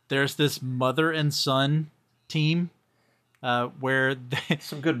Orleans. There's this mother and son team where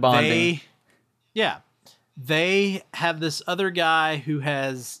some good bonding. They have this other guy who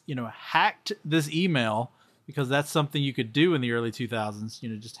has, hacked this email, because that's something you could do in the early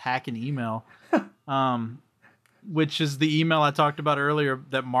 2000s, just hack an email, which is the email I talked about earlier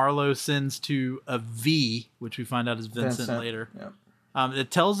that Marlowe sends to a V, which we find out is Vincent later. Yeah.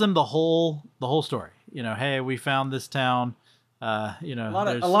 It tells them the whole story. Hey, we found this town. A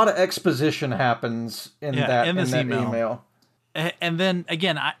lot of exposition happens in this email. And then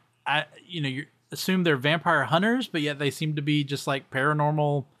again, you assume they're vampire hunters, but yet they seem to be just like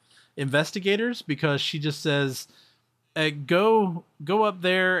paranormal investigators, because she just says, go up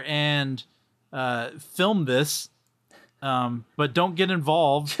there and film this, but don't get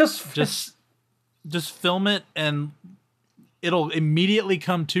involved. Just film it, and it'll immediately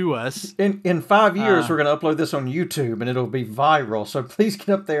come to us. In 5 years, we're going to upload this on YouTube, and it'll be viral. So please get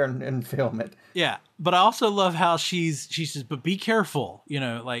up there and film it. Yeah, but I also love how she says, but be careful.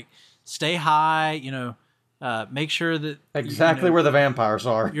 Stay high. Make sure that exactly where the vampires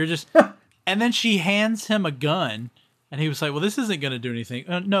are. You're just, and then she hands him a gun, and he was like, "Well, this isn't going to do anything."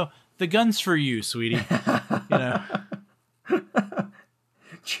 No, the gun's for you, sweetie.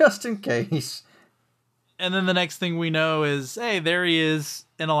 Just in case. And then the next thing we know is, hey, there he is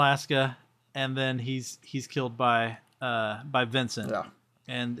in Alaska, and then he's killed by Vincent. Yeah.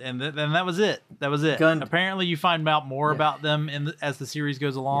 And that was it. That was it. Gun, apparently, you find out more about them as the series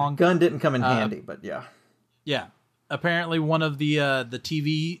goes along. Gun didn't come in handy, but yeah. Yeah. Apparently, one of the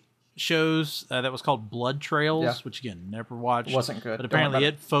TV shows that was called Blood Trails, which again never watched, wasn't good. But apparently,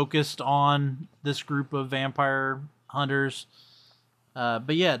 it focused on this group of vampire hunters.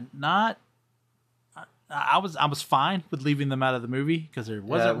 But yeah, not. I was fine with leaving them out of the movie because there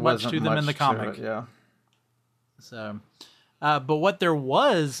wasn't much to them in the comic. Yeah. So, but what there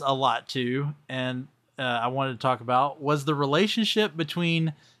was a lot to, and I wanted to talk about, was the relationship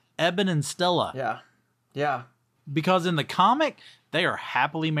between Eben and Stella. Yeah. Yeah. Because in the comic, they are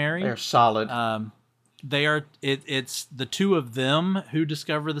happily married. They're solid. They are. It's the two of them who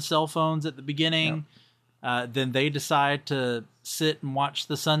discover the cell phones at the beginning. Yep. Then they decide to sit and watch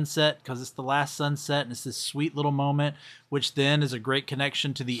the sunset because it's the last sunset, and it's this sweet little moment, which then is a great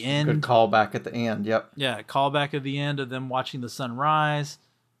connection to the end. Good callback at the end. Yep. Yeah, callback at the end of them watching the sunrise.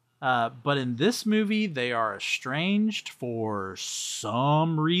 But in this movie, they are estranged for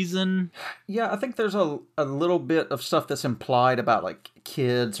some reason. Yeah, I think there's a little bit of stuff that's implied about like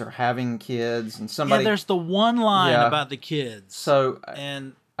kids or having kids, and somebody. Yeah, there's the one line about the kids. So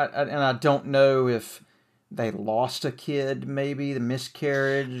and I don't know if they lost a kid, maybe the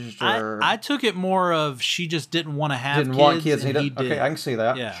miscarriage, or I took it more of she just didn't want to have kids. And he did. Okay, I can see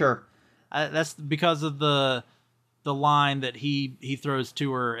that. Yeah. Sure. That's because of the line that he throws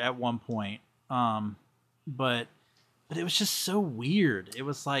to her at one point. But it was just so weird. It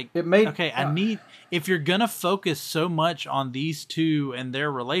was like, I need, if you're gonna focus so much on these two and their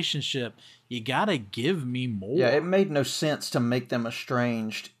relationship, you gotta give me more. Yeah, it made no sense to make them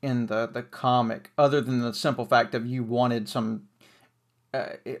estranged in the comic, other than the simple fact of you wanted some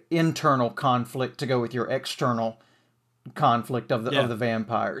internal conflict to go with your external conflict of the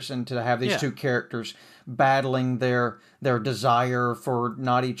vampires, and to have these two characters battling their desire for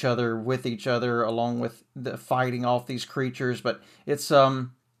not each other with each other, along with the fighting off these creatures. But it's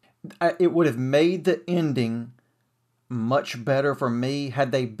it would have made the ending much better for me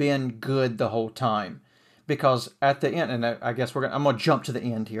had they been good the whole time. Because at the end, and I guess I'm gonna jump to the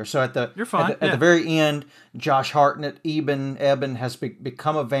end here. So You're fine. At the very end, Josh Hartnett, Eben has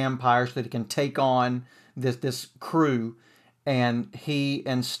become a vampire so that he can take on this crew, and he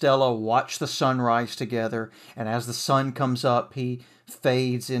and Stella watch the sunrise together. And as the sun comes up, he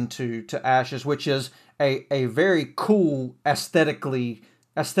fades into ashes, which is a very cool aesthetically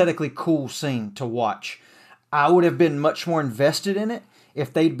cool scene to watch. I would have been much more invested in it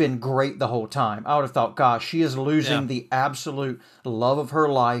if they'd been great the whole time. I would have thought, gosh, she is losing the absolute love of her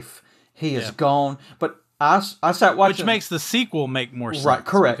life. He is gone. But I sat watching... Which makes the sequel make more sense. Right,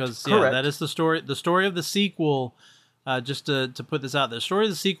 correct. Because, correct. that is the story. The story of the sequel, just to put this out there, the story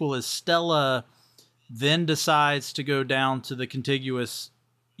of the sequel is Stella then decides to go down to the contiguous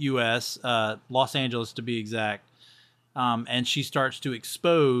U.S., Los Angeles to be exact, and she starts to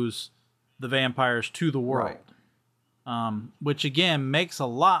expose the vampires to the world. Right. Which again makes a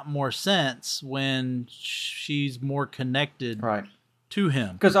lot more sense when she's more connected to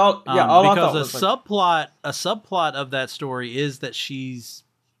him. Because a subplot of that story is that she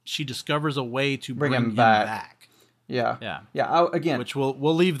discovers a way to bring him back. Yeah. Again, which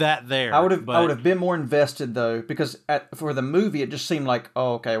we'll leave that there. I would have been more invested though, because for the movie it just seemed like,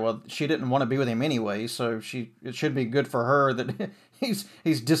 oh, okay, well, she didn't want to be with him anyway, so it should be good for her that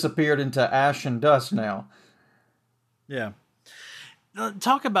he's disappeared into ash and dust now. Yeah.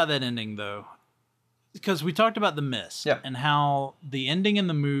 Talk about that ending, though, because we talked about The Mist and how the ending in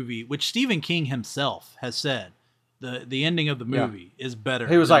the movie, which Stephen King himself has said, the ending of the movie is better.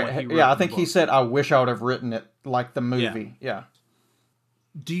 He was like, I think he said, I wish I would have written it like the movie. Yeah.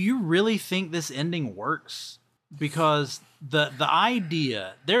 Do you really think this ending works? Because the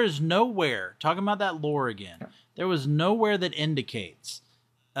idea, there is nowhere, talking about that lore again, there was nowhere that indicates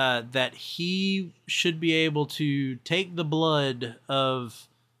that he should be able to take the blood of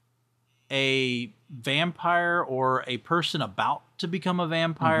a vampire or a person about to become a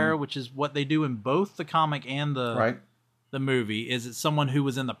vampire, which is what they do in both the comic and the movie. Is it someone who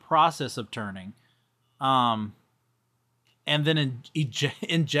was in the process of turning, and then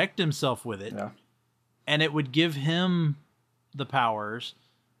inject himself with it, and it would give him the powers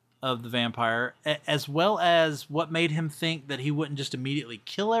of the vampire, as well as what made him think that he wouldn't just immediately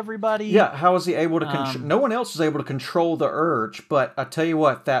kill everybody. Yeah, how is he able to no one else is able to control the urge, but I tell you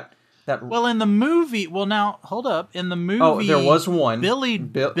what, that well, in the movie, now hold up, in the movie, there was one. Billy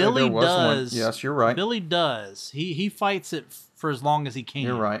does. Yes, you're right. Billy does. He fights it for as long as he can.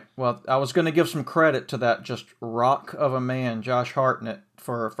 You're right. Well, I was going to give some credit to that just rock of a man, Josh Hartnett,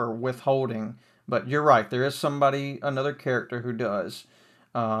 for withholding, but you're right. There is another character who does.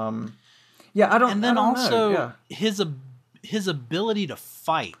 And then also his ability to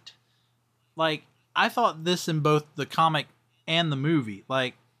fight. Like, I thought this in both the comic and the movie.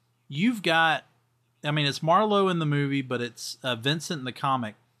 Like, you've got, it's Marlowe in the movie, but it's Vincent in the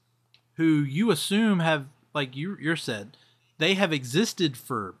comic, who you assume have, like you said, they have existed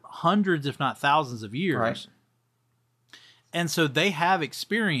for hundreds, if not thousands of years. Right. And so they have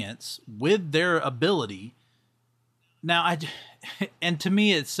experience with their ability. Now, and to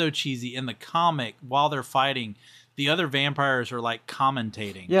me, it's so cheesy. In the comic, while they're fighting, the other vampires are like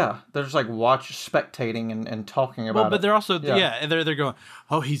commentating. Yeah, they're just like spectating and talking about it. But they're also, they're going,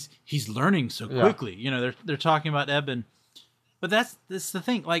 oh, he's learning so quickly. They're talking about Eben. But that's the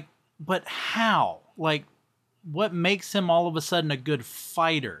thing. Like, but how? Like, what makes him all of a sudden a good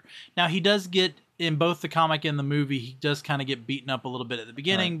fighter? Now, he does get, in both the comic and the movie, he does kind of get beaten up a little bit at the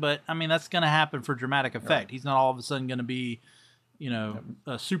beginning, but that's going to happen for dramatic effect. Right. He's not all of a sudden going to be,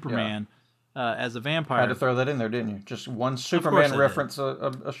 a Superman as a vampire. Had to throw that in there, didn't you? Just one Superman reference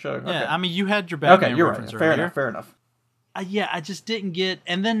a show. Okay. Yeah, you had your Batman reference earlier. Fair enough. I just didn't get,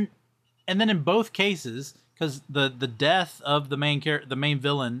 and then in both cases, because the death of the main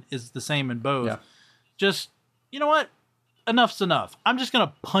villain is the same in both. Yeah. Just, you know what? Enough's enough. I'm just going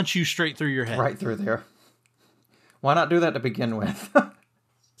to punch you straight through your head. Right through there. Why not do that to begin with?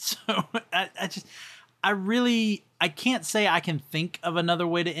 So, I can't say I can think of another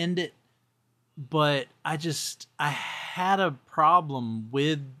way to end it, but I had a problem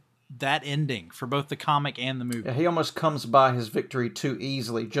with that ending for both the comic and the movie. Yeah, he almost comes by his victory too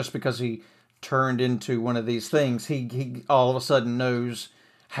easily just because he turned into one of these things. He all of a sudden knows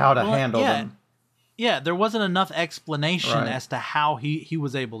how to handle them. Yeah, there wasn't enough explanation as to how he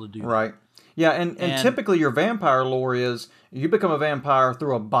was able to do that. Right. Yeah, and typically your vampire lore is you become a vampire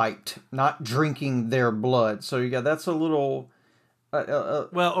through a bite, not drinking their blood. So that's a little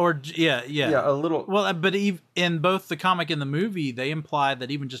Well, or yeah. Yeah, a little. Well, but in both the comic and the movie, they imply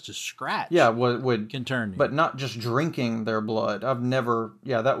that even just a scratch, Yeah, would can turn you. but not just drinking their blood. I've never.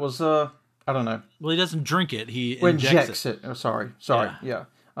 Yeah, that was. I don't know. Well, he doesn't drink it; he Injects it. Oh, sorry. Yeah.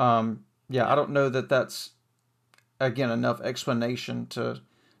 Yeah. I don't know that that's again enough explanation to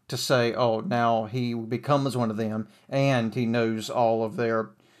say, oh, now he becomes one of them, and he knows all of their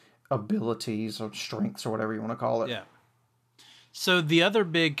abilities or strengths or whatever you want to call it. Yeah. So the other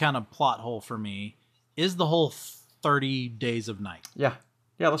big kind of plot hole for me is the whole 30 days of night. Yeah.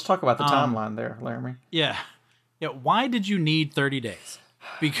 Yeah, let's talk about the timeline there, Laramie. Yeah. Yeah. Why did you need 30 days?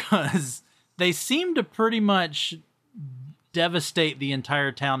 Because they seem to pretty much devastate the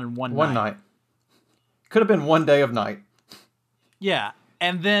entire town in one night. Could have been one day of night. Yeah.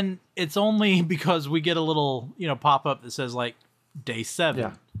 And then it's only because we get a little, pop up that says like day 7.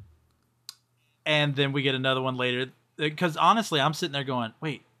 Yeah. And then we get another one later. Because honestly, I'm sitting there going,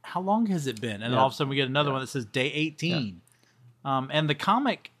 wait, how long has it been? And then all of a sudden we get another one that says day 18. Yeah. And the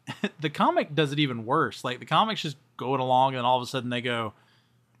comic does it even worse. Like the comic's just going along and all of a sudden they go,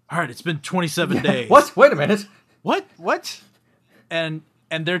 all right, it's been 27 days. What? Wait a minute. What? And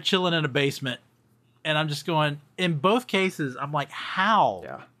they're chilling in a basement. And I'm just going, in both cases, I'm like,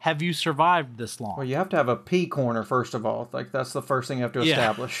 how have you survived this long? Well, you have to have a pee corner, first of all. Like that's the first thing you have to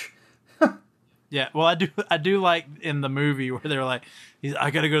establish. Yeah, well, I do like in the movie where they're like, I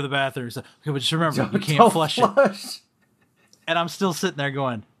got to go to the bathroom. So, okay, but just remember, you can't flush it. And I'm still sitting there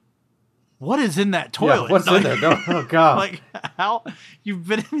going, what is in that toilet? Yeah, what's in there? Oh, God. Like, how? You've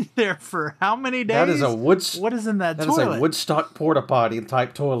been in there for how many days? That is what is in that toilet? That is a Woodstock porta potty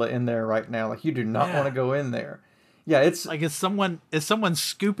type toilet in there right now. Like, you do not want to go in there. Yeah, it's like is someone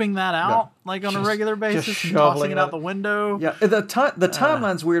scooping that out like on a regular basis and tossing it out the window? Yeah, the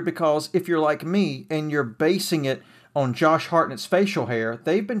timeline's weird because if you're like me and you're basing it on Josh Hartnett's facial hair,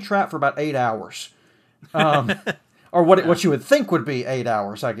 they've been trapped for about 8 hours, or what you would think would be 8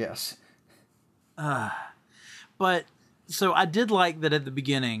 hours, I guess. But so I did like that at the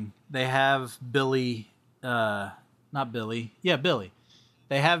beginning they have Billy, not Billy, Billy.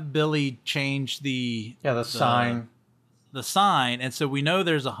 They have Billy change the sign. The sign, and so we know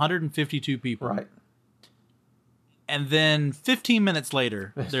there's 152 people. Right. And then 15 minutes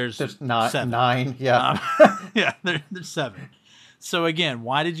later, there's 9. Yeah. There's 7. So again,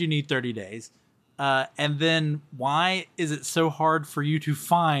 why did you need 30 days? And then why is it so hard for you to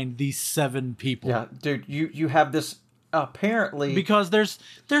find these 7 people? Yeah, dude, you have this apparently because there's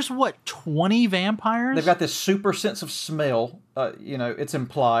what 20 vampires. They've got this super sense of smell. It's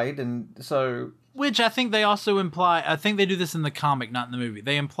implied, and so which I think they also imply. I think they do this in the comic, not in the movie.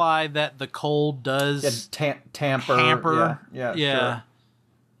 They imply that the cold does tamper. Yeah. Sure.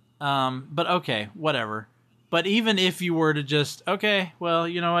 But okay, whatever. But even if you were to just, okay, well,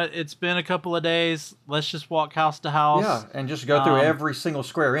 you know what? It's been a couple of days. Let's just walk house to house. Yeah, and just go through every single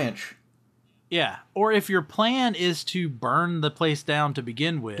square inch. Yeah. Or if your plan is to burn the place down to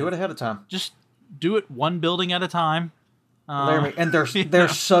begin with. Do it ahead of time. Just do it one building at a time. And they're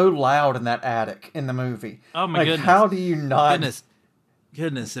so loud in that attic in the movie. Oh, my goodness. How do you not...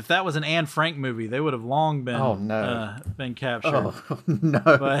 Goodness, if that was an Anne Frank movie, they would have long been been captured. Oh, no.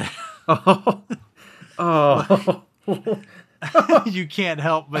 But... Oh. You can't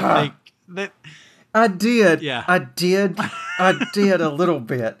help but think that I did. Yeah. I did a little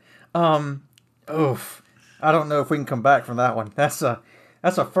bit. Oof. I don't know if we can come back from that one. That's a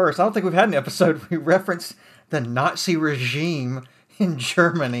first. I don't think we've had an episode where we referenced the Nazi regime in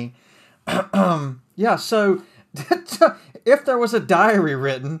Germany. Yeah, so if there was a diary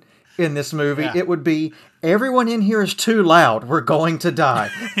written in this movie, it would be, everyone in here is too loud. We're going to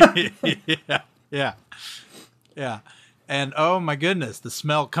die. Yeah. And oh my goodness, the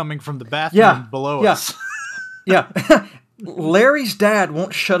smell coming from the bathroom below us. Yeah. Larry's dad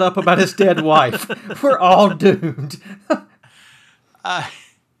won't shut up about his dead wife. We're all doomed. That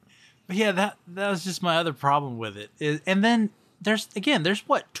was just my other problem with it. And then there's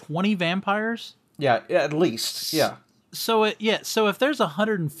what, 20 vampires? Yeah, at least. Yeah. So if there's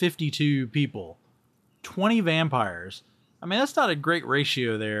 152 people, 20 vampires, I mean, that's not a great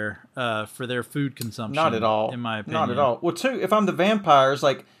ratio there for their food consumption. Not at all. In my opinion. Not at all. Well, too, if I'm the vampires,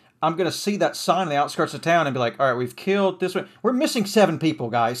 like, I'm going to see that sign on the outskirts of town and be like, all right, we've killed this one. We're missing 7 people,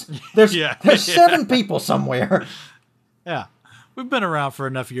 guys. There's 7 people somewhere. Yeah. We've been around for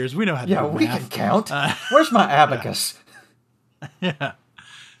enough years. We know how to do math. Yeah, we can count. Where's my abacus? Yeah.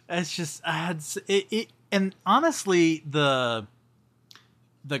 It's just, and honestly, the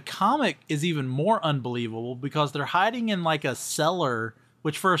comic is even more unbelievable because they're hiding in like a cellar,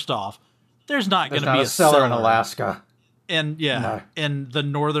 which first off, there's not going to be a cellar in Alaska. in the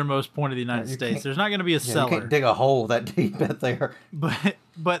northernmost point of the United States. There's not going to be a cellar. You can't dig a hole that deep in there.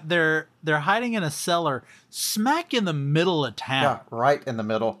 But they're hiding in a cellar smack in the middle of town. Yeah, right in the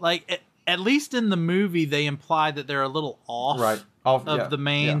middle. Like at least in the movie, they imply that they're a little off of the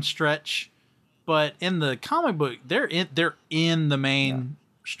main stretch. But in the comic book, they're in the main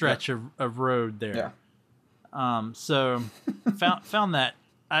stretch of road there. Yeah. So found that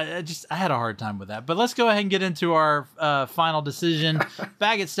I had a hard time with that. But let's go ahead and get into our final decision.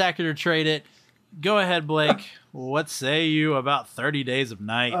 Bag it, stack it, or trade it. Go ahead, Blake. What say you about 30 Days of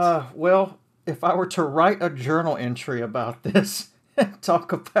Night? Well, if I were to write a journal entry about this and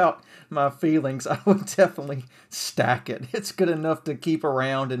talk about my feelings, I would definitely stack it. It's good enough to keep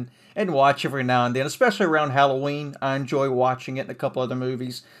around and watch every now and then, especially around Halloween. I enjoy watching it in a couple other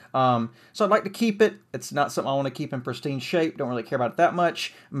movies. So I'd like to keep it. It's not something I want to keep in pristine shape. Don't really care about it that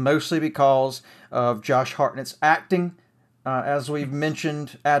much, mostly because of Josh Hartnett's acting, as we've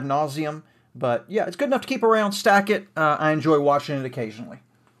mentioned ad nauseum. But yeah, it's good enough to keep around, stack it. I enjoy watching it occasionally.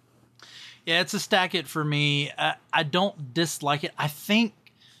 Yeah, it's a stack it for me. I don't dislike it. I think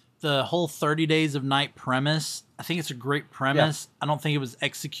the whole 30 Days of Night premise, I think it's a great premise. Yeah. I don't think it was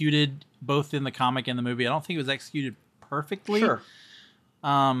executed both in the comic and the movie. I don't think it was executed perfectly. Sure.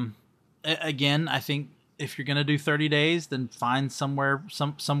 Again, I think if you're going to do 30 days, then find somewhere,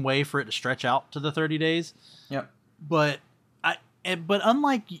 some way for it to stretch out to the 30 days. Yep. But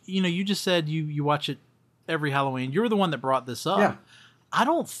unlike, you just said you watch it every Halloween. You were the one that brought this up. Yeah. I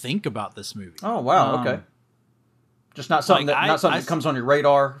don't think about this movie. Oh, wow. Okay. Just not something that comes on your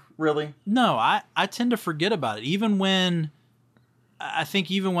radar, really? No, I tend to forget about it. Even when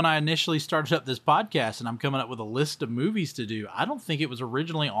I initially started up this podcast and I'm coming up with a list of movies to do, I don't think it was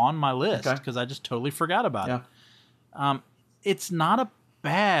originally on my list because I just totally forgot about it. It's not a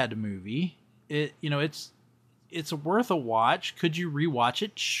bad movie. It's worth a watch. Could you rewatch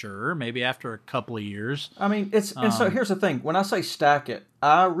it? Sure, maybe after a couple of years. I mean, and so here's the thing. When I say stack it,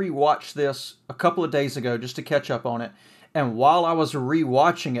 I rewatched this a couple of days ago just to catch up on it. And while I was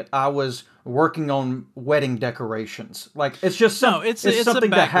rewatching it, I was working on wedding decorations. Like it's just it's something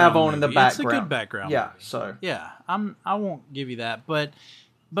to have on in the background. It's a good background. Yeah, movie. so yeah, I won't give you that, but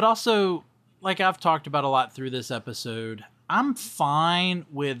also like I've talked about a lot through this episode, I'm fine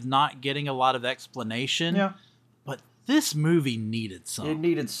with not getting a lot of explanation. Yeah. This movie needed some. It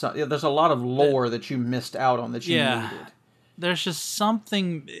needed some. Yeah, there's a lot of lore that you missed out on that you needed. There's just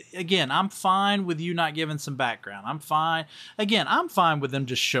something. Again, I'm fine with you not giving some background. I'm fine. Again, I'm fine with them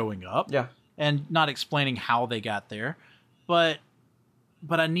just showing up. Yeah. And not explaining how they got there, but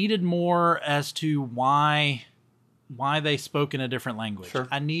I needed more as to why they spoke in a different language. Sure.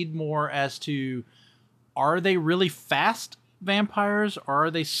 I need more as to, are they really fast vampires or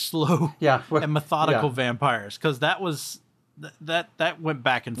are they slow and methodical vampires? Because that was that went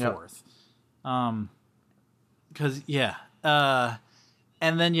back and forth. Because and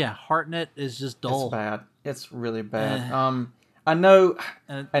then Hartnett is just dull. It's bad. It's really bad. I know,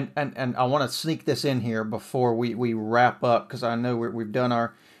 and I want to sneak this in here before we wrap up because I know we've done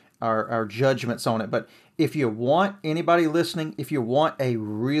our judgments on it. But if you want, anybody listening, if you want a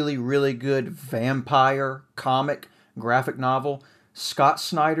really, really good vampire comic graphic novel, Scott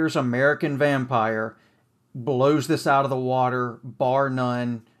Snyder's American Vampire blows this out of the water, bar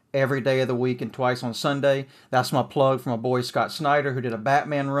none, every day of the week and twice on Sunday. That's my plug for my boy Scott Snyder, who did a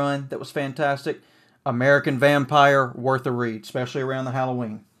Batman run that was fantastic. American Vampire, worth a read, especially around the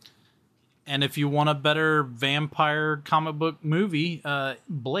Halloween. And if you want a better vampire comic book movie,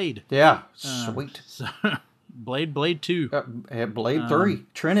 Blade. Yeah, sweet. Blade 2. Blade 3,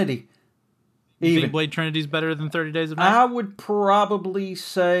 Trinity. You think Blade Trinity's better than 30 Days of Night? I would probably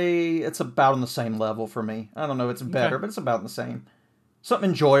say it's about on the same level for me. I don't know if it's better, but it's about the same. Something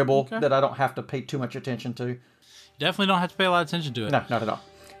enjoyable that I don't have to pay too much attention to. Definitely don't have to pay a lot of attention to it. No, not at all.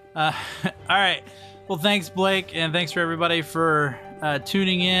 All right. Well, thanks, Blake, and thanks for everybody for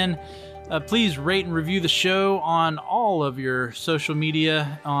tuning in. Please rate and review the show on all of your social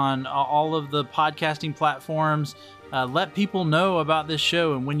media, on all of the podcasting platforms. Let people know about this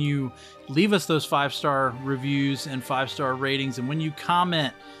show, and when you leave us those 5-star reviews and 5-star ratings, and when you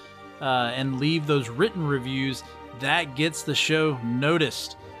comment and leave those written reviews, that gets the show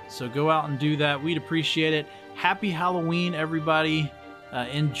noticed. So go out and do that. We'd appreciate it. Happy Halloween, everybody.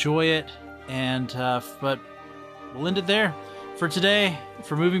 Enjoy it. But we'll end it there. For today,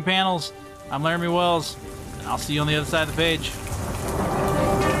 for Moving Panels, I'm Laramie Wells, and I'll see you on the other side of the page.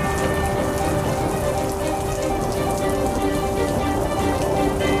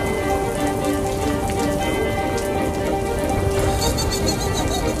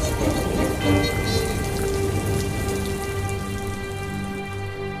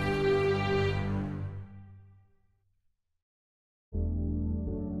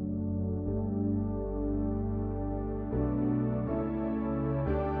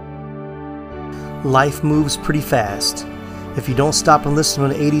 Life moves pretty fast. If you don't stop and listen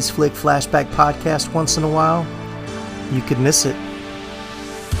to an 80s Flick Flashback podcast once in a while, you could miss it.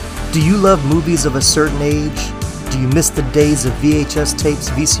 Do you love movies of a certain age? Do you miss the days of VHS tapes,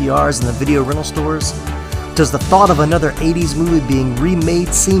 VCRs, and the video rental stores? Does the thought of another 80s movie being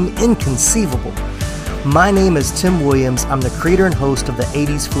remade seem inconceivable? My name is Tim Williams. I'm the creator and host of the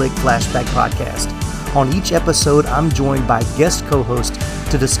 80s Flick Flashback podcast. On each episode, I'm joined by guest co-hosts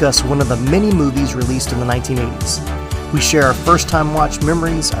to discuss one of the many movies released in the 1980s. We share our first-time watch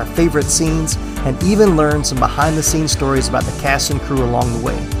memories, our favorite scenes, and even learn some behind-the-scenes stories about the cast and crew along the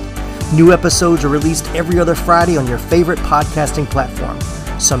way. New episodes are released every other Friday on your favorite podcasting platform.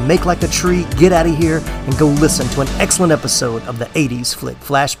 So make like a tree, get out of here, and go listen to an excellent episode of the 80s Flick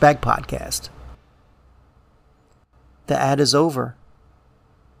Flashback podcast. The ad is over.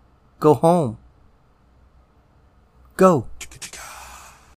 Go home. Go.